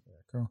 Yeah,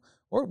 cool.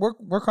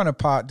 What kind of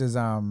part does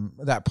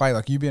that play?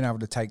 Like you being able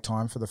to take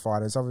time for the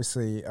fighters,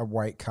 obviously a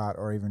weight cut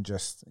or even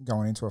just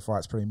going into a fight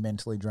is pretty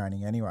mentally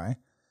draining anyway.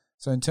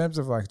 So in terms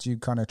of like, do you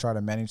kind of try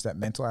to manage that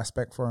mental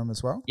aspect for them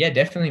as well? Yeah,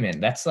 definitely, man.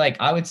 That's like,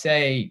 I would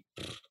say,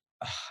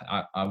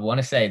 I want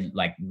to say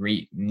like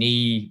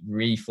knee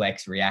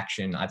reflex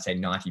reaction. I'd say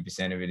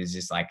 90% of it is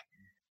just like,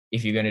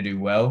 if you're going to do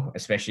well,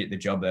 especially at the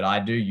job that I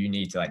do, you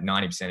need to like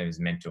 90% of it is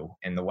mental.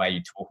 And the way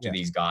you talk to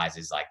these guys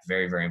is like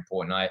very, very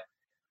important. I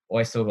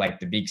always thought like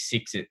the big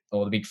six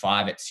or the big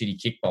five at city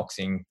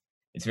kickboxing,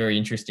 it's very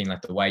interesting,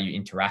 like the way you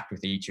interact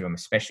with each of them,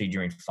 especially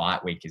during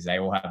fight week, is they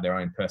all have their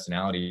own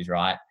personalities,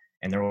 right?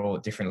 And they're all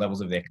at different levels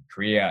of their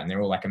career, and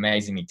they're all like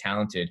amazingly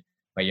talented,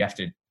 but you have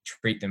to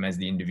treat them as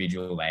the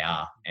individual they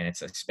are. And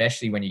it's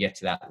especially when you get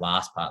to that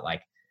last part,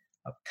 like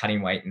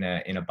cutting weight in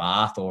a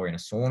bath or in a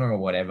sauna or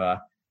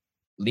whatever.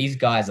 These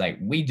guys, like,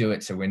 we do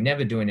it, so we're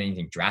never doing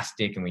anything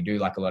drastic, and we do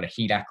like a lot of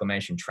heat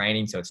acclimation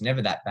training, so it's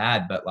never that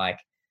bad. But like,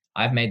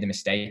 I've made the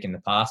mistake in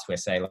the past where,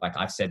 say, like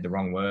I've said the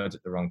wrong words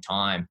at the wrong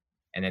time,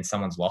 and then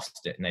someone's lost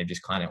it and they've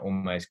just kind of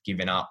almost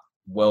given up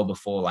well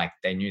before like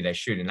they knew they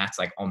should. And that's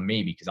like on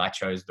me, because I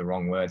chose the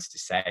wrong words to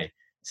say.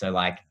 So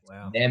like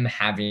them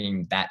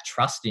having that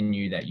trust in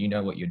you that you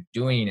know what you're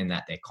doing, and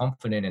that they're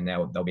confident and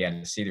they'll be able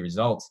to see the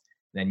results,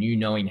 then you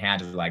knowing how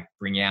to like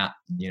bring out,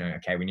 you know,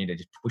 okay, we need to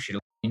just push it,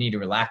 you need to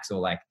relax, or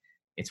like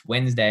it's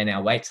Wednesday and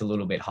our weight's a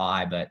little bit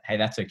high, but hey,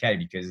 that's okay,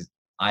 because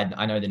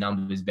I know the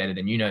numbers better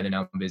than you know the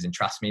numbers, and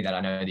trust me that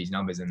I know these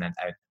numbers and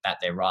that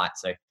they're right.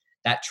 So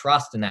that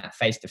trust and that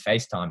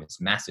face-to-face time is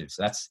massive.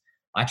 So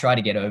I try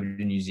to get over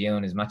to New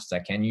Zealand as much as I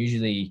can,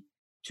 usually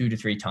 2 to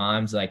 3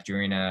 times, like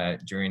during a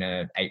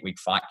 8-week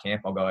fight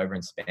camp. I'll go over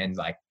and spend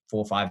like 4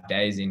 or 5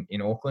 days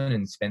in Auckland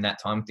and spend that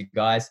time with the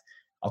guys.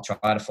 I'll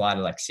try to fly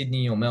to like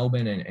Sydney or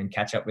Melbourne and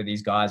catch up with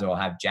these guys, or I'll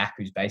have Jack,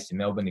 who's based in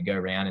Melbourne, to go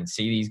around and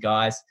see these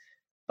guys.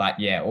 But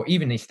yeah, or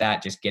even if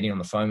that, just getting on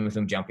the phone with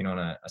them, jumping on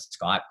a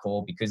Skype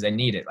call, because they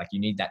need it. Like, you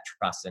need that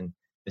trust, and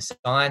the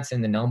science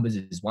and the numbers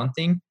is one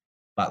thing,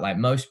 but like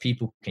most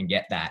people can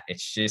get that.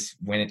 It's just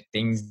when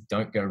things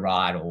don't go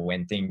right, or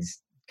when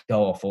things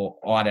go off, or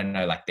I don't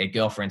know, like their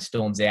girlfriend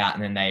storms out,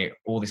 and then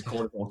all this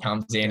cortisol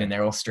comes in, and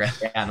they're all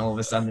stressed out, and all of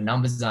a sudden the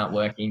numbers aren't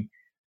working.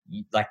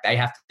 Like, they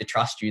have to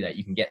trust you that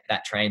you can get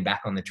that train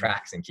back on the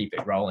tracks and keep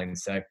it rolling.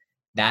 So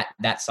that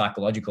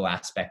psychological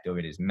aspect of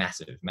it is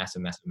massive,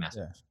 massive, massive,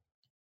 massive. Yeah.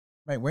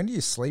 Mate, when do you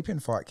sleep in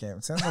fight camp?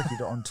 It sounds like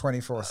you're on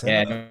 24/7.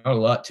 Yeah, not a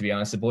lot, to be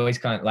honest. The boys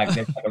can't, like,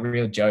 there's like a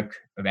real joke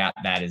about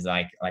that, is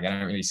like I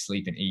don't really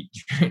sleep and eat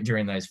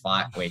during those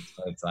fight weeks.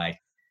 So it's like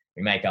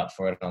we make up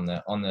for it on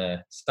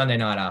the Sunday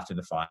night after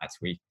the fights.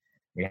 We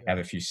have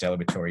a few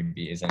celebratory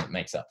beers, and it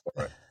makes up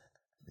for it.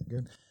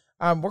 Good.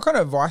 What kind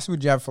of advice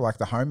would you have for like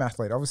the home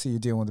athlete? Obviously, you're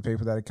dealing with the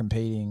people that are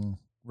competing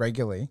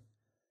regularly.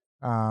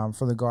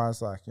 For the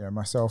guys like,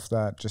 myself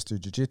that just do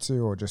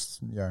jiu-jitsu or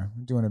just,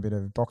 doing a bit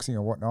of boxing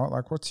or whatnot,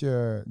 like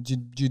do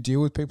you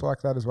deal with people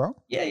like that as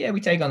well? Yeah, we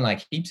take on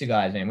like heaps of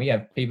guys, man. We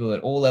have people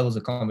at all levels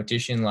of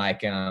competition.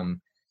 Like,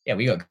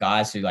 we got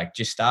guys who like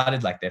just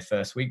started like their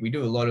first week. We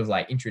do a lot of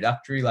like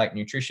introductory, like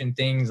nutrition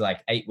things,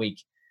 like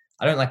 8-week.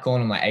 I don't like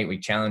calling them like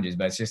 8-week challenges,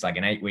 but it's just like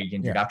an 8-week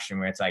introduction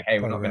where it's like, hey,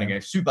 we're not going to go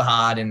super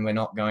hard and we're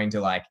not going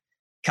to like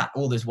cut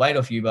all this weight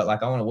off you, but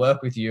like I want to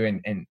work with you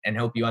and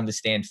help you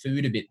understand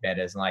food a bit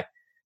better. It's like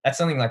that's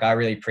something like I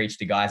really preach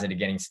to guys that are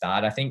getting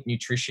started. I think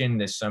nutrition,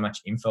 there's so much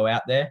info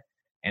out there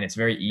and it's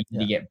very easy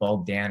to get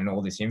bogged down in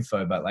all this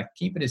info, but like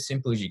keep it as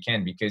simple as you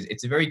can because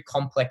it's a very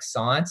complex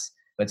science,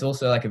 but it's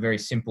also like a very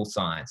simple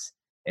science.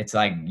 It's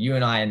like you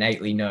and I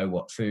innately know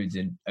what foods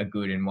are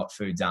good and what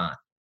foods aren't.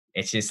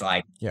 It's just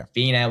like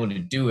being able to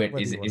do it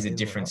is a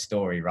different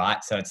story,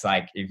 right? So it's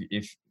like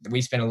if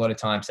we spend a lot of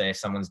time, say if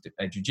someone's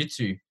a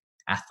jiu-jitsu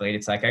athlete,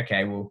 it's like,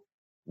 okay, well,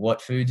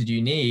 what foods do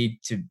you need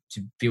to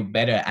feel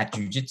better at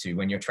jiu-jitsu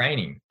when you're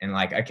training? And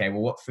like, okay,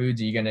 well, what foods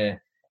are you going to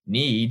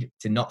need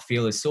to not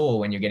feel as sore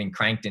when you're getting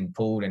cranked and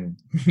pulled and,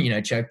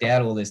 choked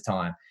out all this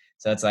time?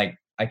 So it's like,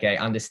 okay,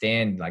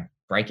 understand, like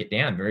break it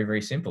down. Very,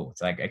 very simple.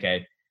 It's like,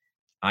 okay,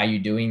 are you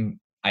doing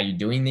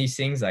these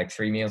things like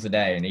 3 meals a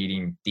day and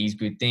eating these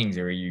good things?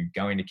 Or are you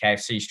going to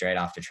KFC straight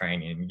after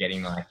training and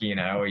getting like,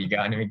 or are you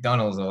going to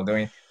McDonald's or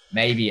doing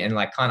maybe, and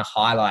like kind of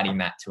highlighting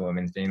that to them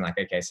and being like,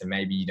 okay, so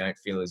maybe you don't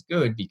feel as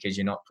good because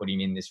you're not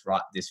putting in this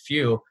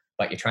fuel,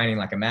 but you're training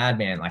like a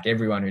madman. Like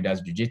everyone who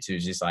does jiu-jitsu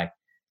is just like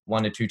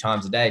 1 to 2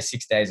 times a day,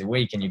 6 days a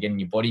week, and you're getting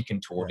your body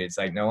contorted. It's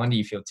like, no wonder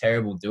you feel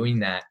terrible doing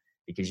that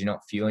because you're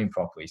not feeling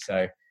properly.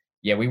 So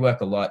yeah, we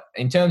work a lot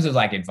in terms of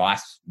like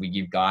advice we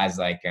give guys.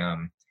 Like,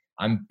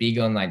 I'm big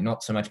on like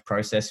not so much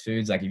processed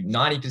foods. Like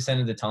 90%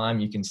 of the time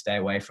you can stay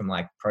away from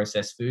like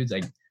processed foods.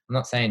 Like I'm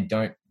not saying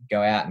don't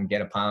go out and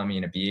get a palmy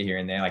and a beer here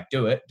and there. Like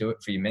do it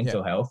for your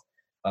mental health.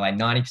 But like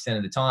 90%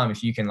 of the time,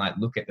 if you can like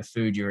look at the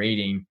food you're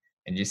eating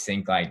and just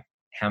think like,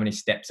 how many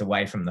steps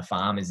away from the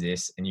farm is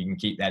this? And you can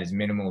keep that as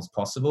minimal as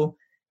possible.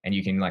 And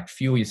you can like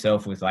fuel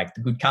yourself with like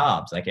the good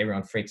carbs. Like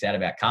everyone freaks out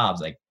about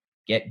carbs. Like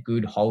get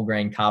good whole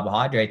grain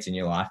carbohydrates in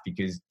your life,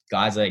 because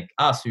guys like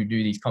us who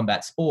do these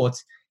combat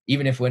sports,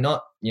 even if we're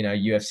not,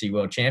 UFC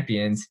world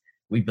champions,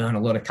 we burn a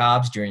lot of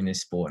carbs during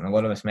this sport. And a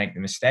lot of us make the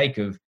mistake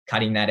of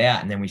cutting that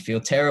out. And then we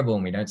feel terrible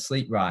and we don't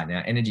sleep right. And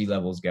our energy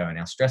levels go and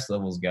our stress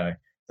levels go.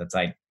 So it's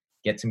like,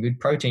 get some good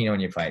protein on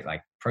your plate,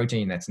 like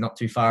protein that's not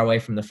too far away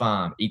from the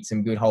farm. Eat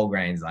some good whole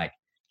grains, like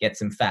get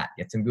some fat,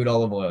 get some good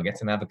olive oil, get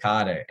some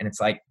avocado. And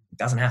it's like, it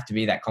doesn't have to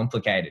be that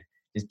complicated.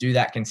 Just do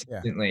that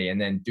consistently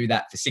and then do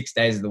that for 6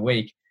 days of the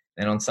week.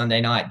 Then on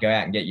Sunday night, go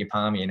out and get your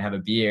palmy and have a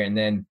beer. And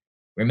then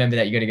remember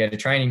that you got to go to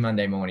training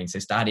Monday morning. So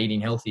start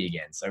eating healthy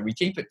again. So we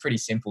keep it pretty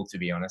simple, to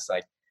be honest.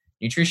 Like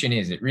nutrition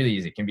it really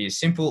is. It can be as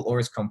simple or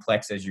as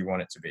complex as you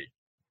want it to be.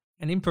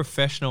 And in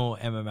professional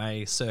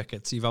MMA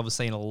circuits, you've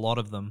obviously seen a lot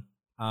of them.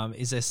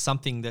 Is there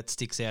something that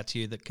sticks out to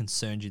you that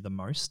concerns you the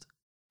most?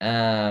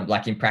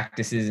 Like in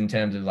practices in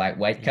terms of like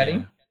weight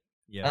cutting?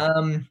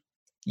 Yeah.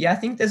 I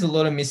think there's a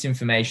lot of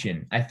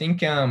misinformation. I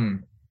think there's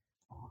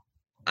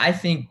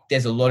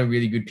a lot of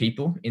really good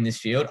people in this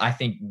field. I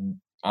think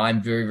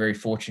I'm very, very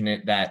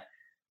fortunate that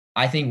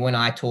I think when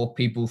I talk,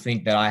 people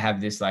think that I have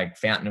this like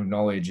fountain of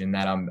knowledge and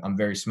that I'm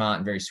very smart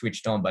and very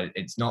switched on, but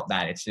it's not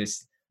that. It's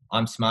just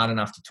I'm smart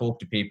enough to talk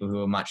to people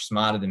who are much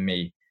smarter than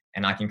me,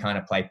 and I can kind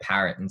of play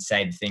parrot and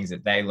say the things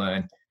that they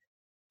learn.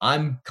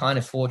 I'm kind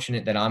of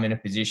fortunate that I'm in a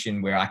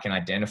position where I can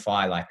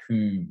identify like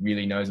who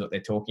really knows what they're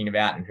talking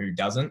about and who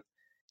doesn't.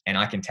 And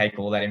I can take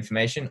all that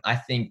information. I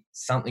think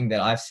something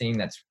that I've seen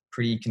that's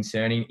pretty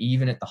concerning,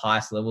 even at the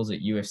highest levels at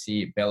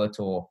UFC, at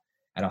Bellator,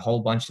 at a whole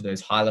bunch of those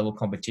high level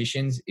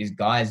competitions, is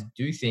guys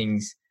do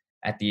things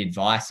at the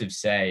advice of,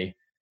 say,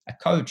 a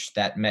coach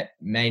that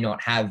may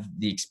not have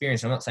the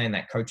experience. I'm not saying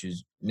that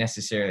coaches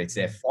necessarily it's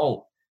their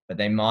fault, but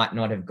they might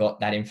not have got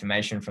that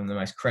information from the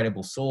most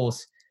credible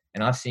source.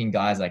 And I've seen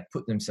guys like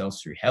put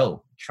themselves through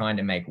hell trying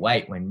to make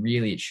weight when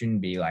really it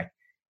shouldn't be. Like,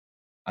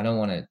 I don't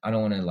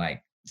want to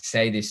like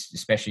say this,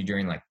 especially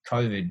during like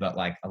COVID, but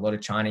like a lot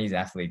of Chinese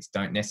athletes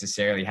don't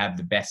necessarily have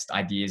the best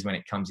ideas when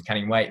it comes to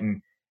cutting weight.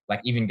 And like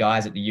even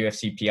guys at the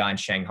UFC PI in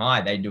Shanghai,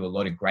 they do a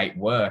lot of great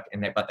work,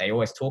 but they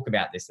always talk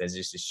about this. There's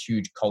just this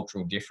huge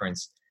cultural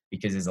difference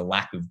because there's a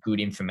lack of good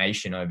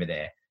information over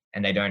there,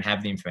 and they don't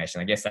have the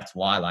information. I guess that's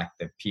why like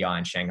the PI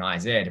in Shanghai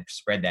is there to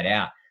spread that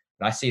out.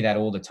 But I see that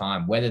all the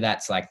time, whether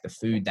that's like the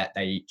food that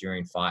they eat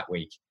during fight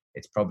week,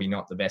 it's probably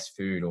not the best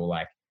food, or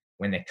like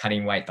when they're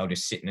cutting weight, they'll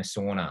just sit in a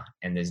sauna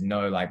and there's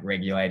no like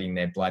regulating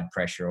their blood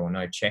pressure or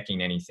no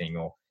checking anything,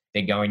 or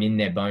they're going in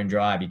there bone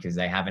dry because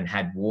they haven't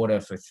had water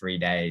for 3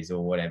 days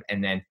or whatever.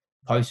 And then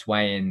post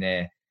weigh-in,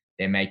 they're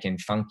making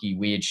funky,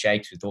 weird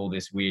shakes with all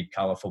this weird,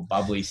 colorful,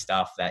 bubbly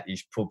stuff that you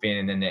put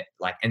in, and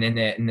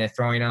then they're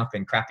throwing up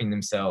and crapping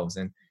themselves.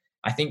 And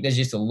I think there's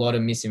just a lot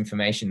of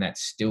misinformation that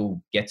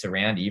still gets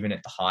around even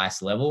at the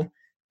highest level.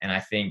 And I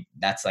think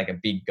that's like a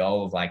big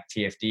goal of like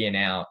TFD and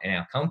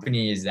our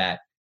company, is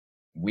that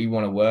we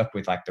want to work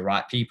with like the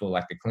right people,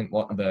 like the Clint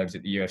Wattenbergs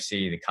at the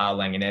UFC, the Carl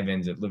Langan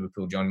Evans at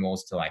Liverpool, John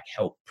Moores, to like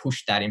help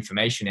push that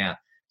information out.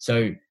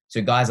 So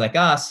guys like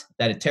us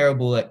that are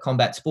terrible at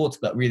combat sports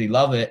but really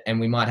love it, and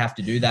we might have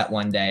to do that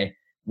one day,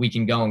 we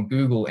can go on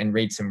Google and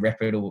read some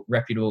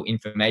reputable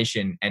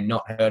information and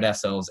not hurt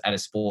ourselves at a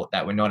sport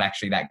that we're not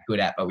actually that good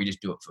at, but we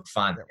just do it for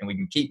fun, and we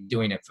can keep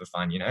doing it for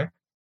fun, you know?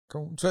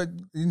 Cool. So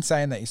in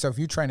saying that yourself,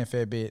 you train a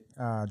fair bit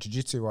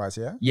jiu-jitsu wise,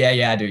 yeah?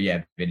 Yeah, I do.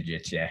 Yeah, bit of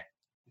jiu-jitsu, yeah.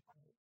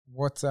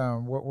 What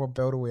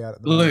belt are we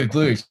at the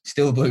Blue,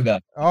 still a blue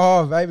belt.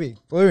 Oh, baby.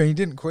 Blue, he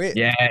didn't quit.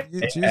 Yeah.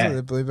 It's usually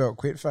the blue belt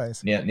quit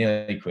phase. Yeah,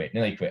 nearly quit.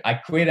 I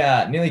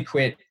nearly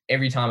quit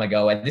every time I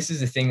go away. This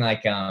is the thing,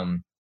 like,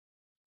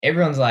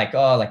 everyone's like,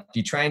 oh, like, do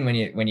you train when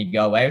you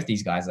go away with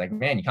these guys? Like,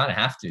 man, you kind of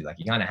have to. Like,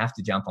 you kind of have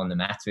to jump on the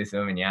mats with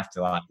them, and you have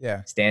to, like,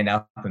 stand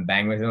up and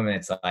bang with them. And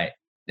it's like,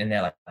 and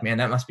they're like, man,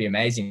 that must be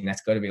amazing.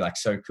 That's got to be like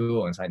so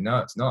cool. And it's like, no,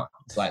 it's not.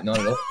 It's like, not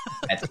at all.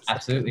 It's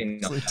absolutely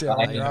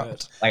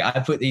not. Like, I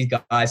put these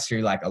guys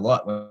through like a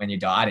lot when you're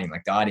dieting.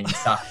 Like, dieting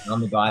sucks. And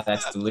I'm the guy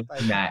that's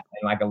delivering that.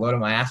 And like a lot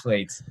of my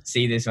athletes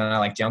see this when I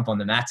like jump on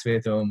the mats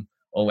with them,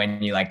 or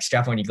when you like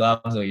strap on your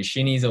gloves or your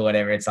shinies or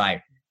whatever. It's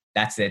like,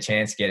 that's their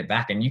chance to get it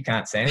back, and you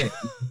can't say anything.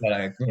 You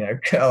gotta,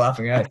 curl up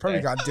and go.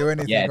 Probably can't do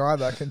anything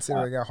either,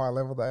 considering how high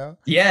level they are.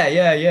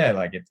 Yeah.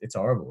 Like, it's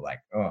horrible. Like,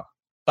 oh.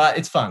 But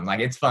it's fun. Like,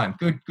 it's fun.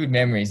 Good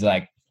memories.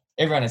 Like,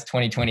 everyone has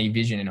 20/20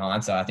 vision in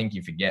hindsight. I think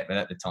you forget, but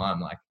at the time,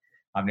 like,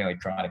 I've nearly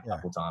cried a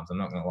couple times. I'm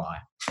not gonna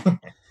lie.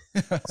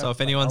 So if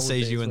anyone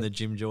sees you in the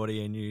gym,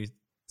 Geordie, and you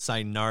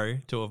say no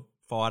to a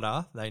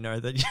fighter, they know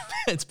that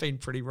it's been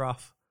pretty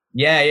rough.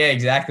 Yeah,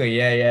 exactly.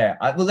 Yeah.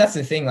 Well, that's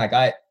the thing. Like,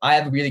 I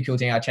have a really cool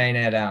team. I train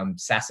at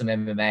Sassam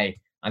MMA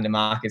under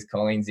Marcus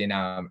Collins in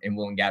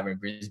Wollongabba in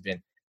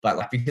Brisbane. But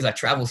like, because I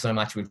travel so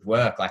much with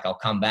work, like, I'll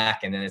come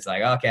back and then it's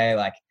like, okay,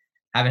 like,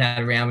 haven't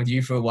had a round with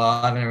you for a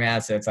while, haven't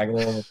around. So it's like all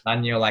of a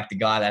sudden you're like the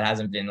guy that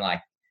hasn't been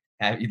like,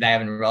 they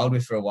haven't rolled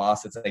with for a while.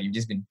 So it's like you've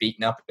just been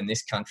beaten up in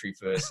this country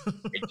for a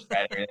week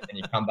straight, and then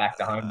you come back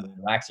to home and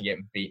relax and get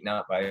beaten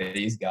up by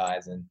these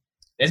guys. And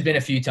there's been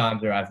a few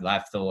times where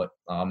I've thought,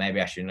 oh,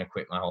 maybe I shouldn't have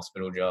quit my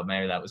hospital job.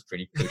 Maybe that was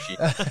pretty cushy.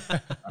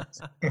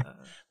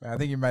 I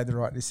think you made the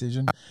right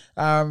decision.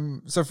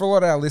 So for a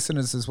lot of our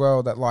listeners as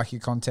well that like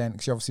your content,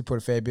 because you obviously put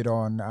a fair bit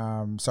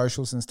on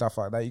socials and stuff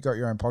like that, you got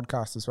your own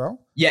podcast as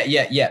well?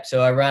 Yeah.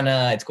 So I run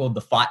it's called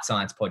the Fight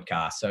Science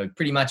Podcast. So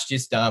pretty much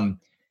just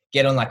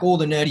get on like all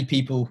the nerdy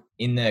people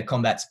in the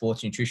combat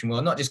sports nutrition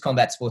world, not just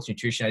combat sports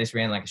nutrition. I just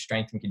ran like a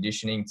strength and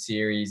conditioning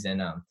series,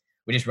 and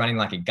we're just running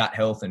like a gut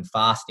health and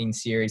fasting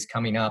series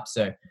coming up.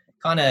 So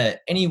kind of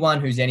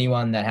anyone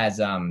that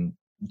has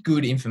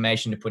good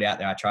information to put out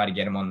there, I try to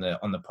get them on the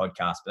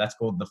podcast. But that's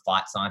called the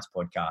Fight Science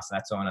Podcast.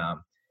 That's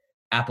on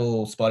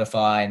Apple,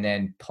 Spotify, and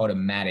then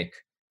Podomatic,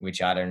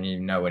 which I don't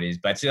even know what it is,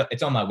 but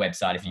it's on my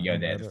website if you go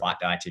there,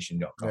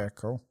 thefightdietitian.com. Yeah,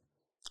 cool.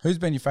 Who's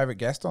been your favorite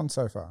guest on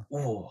so far?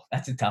 Oh,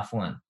 that's a tough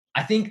one.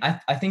 I think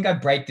I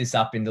break this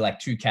up into like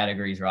two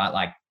categories, right?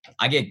 Like,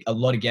 I get a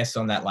lot of guests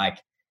on that, like,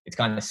 it's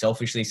kind of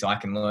selfishly so I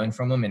can learn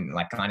from them and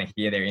like kind of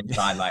hear their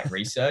inside like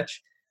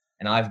research.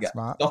 And I've got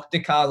Smart. Dr.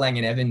 Carl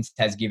Langan Evans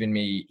has given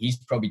me, he's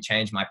probably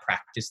changed my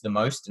practice the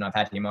most. And I've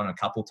had him on a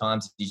couple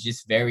times. He's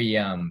just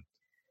very,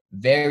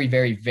 very,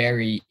 very,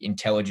 very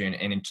intelligent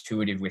and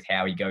intuitive with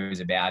how he goes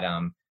about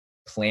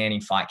planning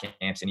fight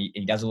camps. And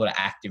he does a lot of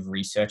active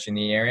research in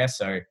the area.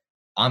 So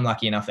I'm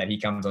lucky enough that he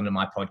comes onto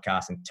my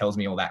podcast and tells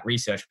me all that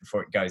research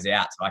before it goes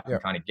out, so I can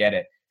kind of get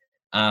it.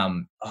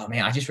 Oh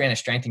man, I just ran a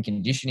strength and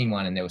conditioning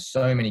one, and there were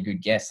so many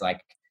good guests.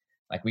 Like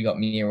we got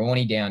Mia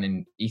Orney down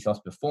in Ethos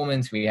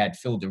Performance. We had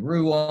Phil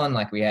DeRue on.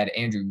 Like, we had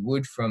Andrew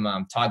Wood from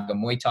Tiger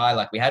Muay Thai.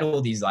 Like, we had all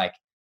these like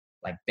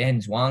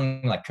Ben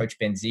Zwang, like Coach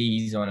Ben Z,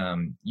 he's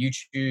on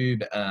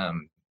YouTube.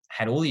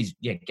 Had all these,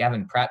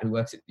 Gavin Pratt, who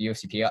works at the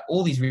UFCPR.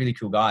 All these really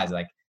cool guys.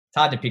 Like, it's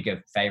hard to pick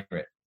a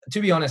favorite.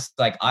 To be honest,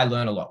 like, I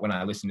learn a lot when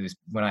I listen to this,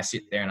 when I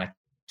sit there and I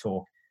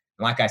talk.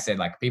 Like I said,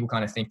 like, people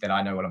kind of think that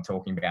I know what I'm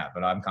talking about,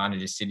 but I'm kind of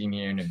just sitting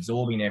here and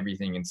absorbing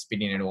everything and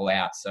spitting it all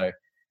out. So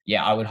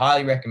yeah, I would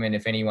highly recommend,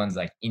 if anyone's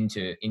like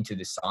into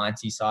the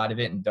sciencey side of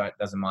it and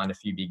doesn't mind a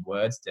few big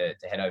words, to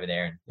head over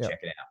there and check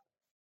it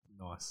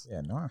out. Nice.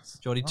 Yeah, nice.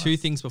 Geordie, nice. Two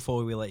things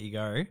before we let you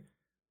go.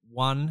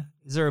 One,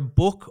 is there a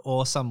book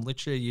or some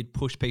literature you'd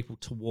push people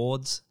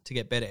towards to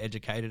get better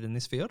educated in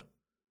this field?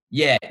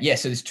 Yeah.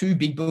 So there's two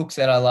big books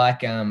that I like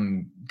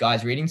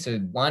guys reading. So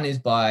one is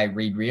by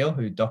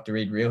Dr.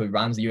 Reed Reel, who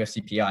runs the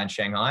UFCPI in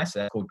Shanghai. So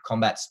that's called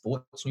Combat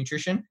Sports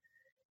Nutrition.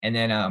 And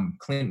then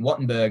Clint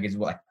Wattenberg is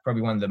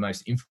probably one of the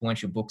most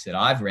influential books that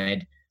I've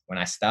read when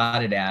I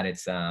started out.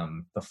 It's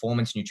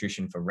Performance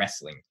Nutrition for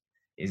Wrestling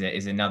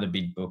is another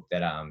big book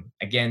that,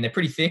 again, they're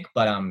pretty thick,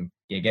 but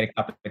get a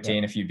cup of tea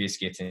and a few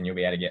biscuits and you'll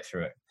be able to get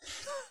through it.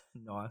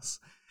 Nice.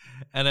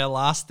 And our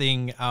last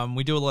thing,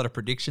 we do a lot of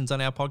predictions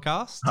on our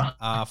podcast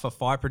for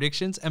fight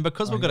predictions. And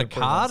because we've got a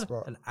card,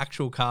 an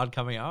actual card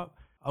coming up,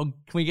 can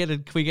we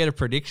get a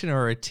prediction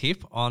or a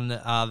tip on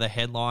the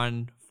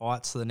headline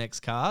fights for the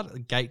next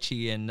card?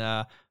 Gaethje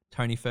and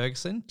Tony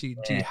Ferguson. Do you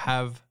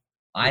have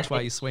Which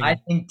way you swinging? I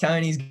think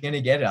Tony's going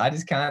to get it. I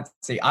just can't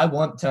see. I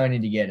want Tony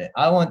to get it.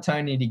 I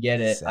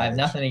have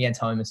nothing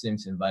against Homer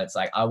Simpson, but it's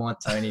like, I want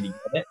Tony to get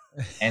it.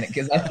 And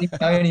because I think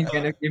Tony's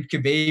going to give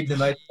Khabib the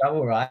most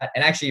trouble, right?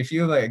 And actually, a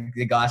few of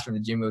the guys from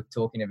the gym were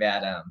talking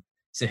about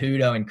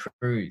Cejudo and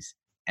Cruz.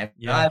 And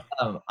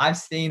I've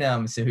seen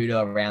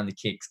Cejudo around the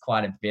kicks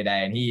quite a bit,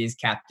 and he is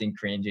Captain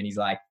Cringe, and he's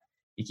like,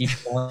 he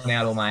keeps calling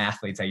out all my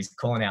athletes. Like, he's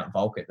calling out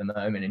Volk at the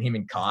moment, and him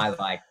and Kai,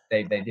 like,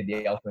 they did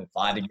the Ultimate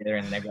Fight together,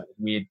 and they've got this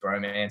weird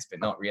bromance, but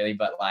not really.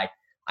 But like,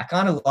 I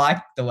kind of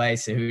like the way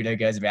Cejudo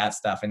goes about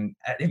stuff. And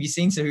have you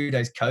seen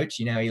Cejudo's coach?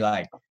 You know, he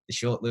like the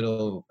short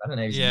little, I don't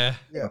know,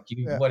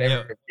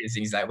 whatever it is.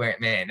 And he's like,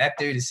 man, that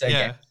dude is so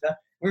gangster.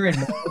 We're in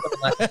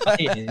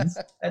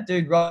that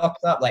dude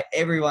rocks up, like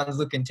everyone's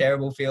looking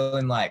terrible,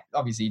 feeling like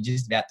obviously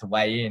just about to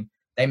weigh in.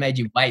 They made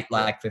you wait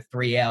like for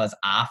 3 hours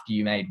after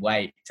you made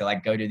weight to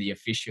like go to the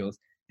officials.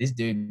 This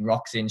dude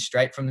rocks in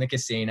straight from the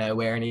casino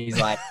wearing his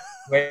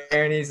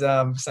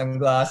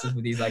sunglasses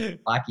with his like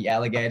spiky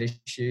alligator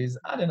shoes.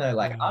 I don't know,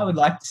 like I would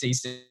like to see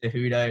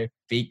Cejudo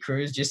beat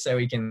Cruz just so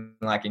we can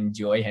like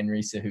enjoy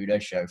Henry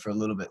Cejudo's show for a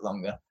little bit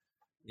longer.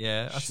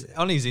 Yeah,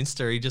 on his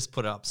Insta, he just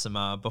put up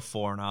some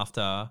before and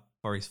after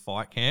for his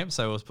fight camp.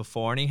 So it was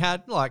before, and he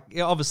had like,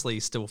 obviously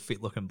still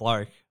fit looking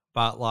bloke,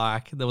 but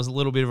like there was a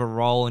little bit of a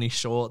roll in his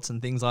shorts and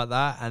things like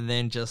that, and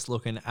then just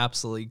looking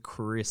absolutely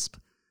crisp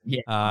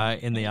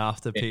in the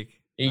after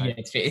pic.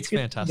 It's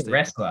fantastic. He's a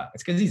wrestler.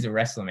 It's because he's a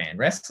wrestler, man.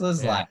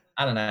 Wrestlers, like,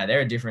 I don't know, they're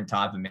a different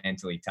type of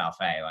mentally tough,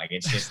 eh? Like,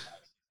 it's just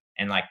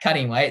and like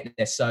cutting weight,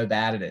 they're so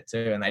bad at it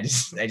too, and they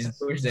just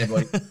push their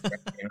body.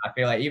 I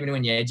feel like even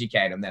when you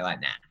educate them, they're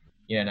like, nah,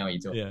 you don't know what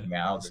you're talking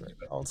about.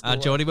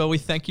 Geordie, well, we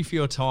thank you for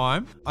your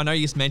time. I know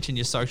you just mentioned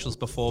your socials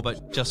before,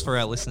 but just for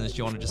our listeners, do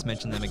you want to just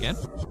mention them again?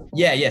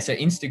 Yeah. So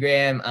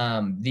Instagram,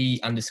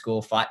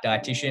 _fight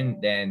dietitian,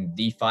 then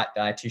the fight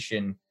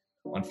dietitian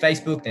on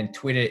Facebook, then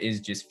Twitter is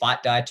just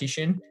fight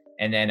dietitian.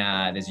 And then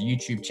there's a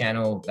YouTube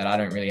channel that I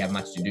don't really have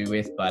much to do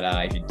with, but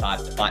if you type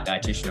the fight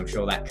dietitian, I'm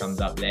sure that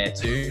comes up there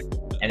too.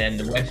 And then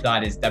the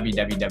website is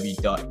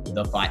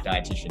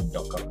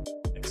www.thefightdietitian.com.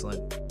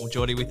 Excellent. Well,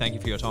 Geordie, we thank you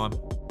for your time.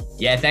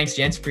 Yeah, thanks,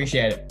 gents.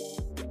 Appreciate it.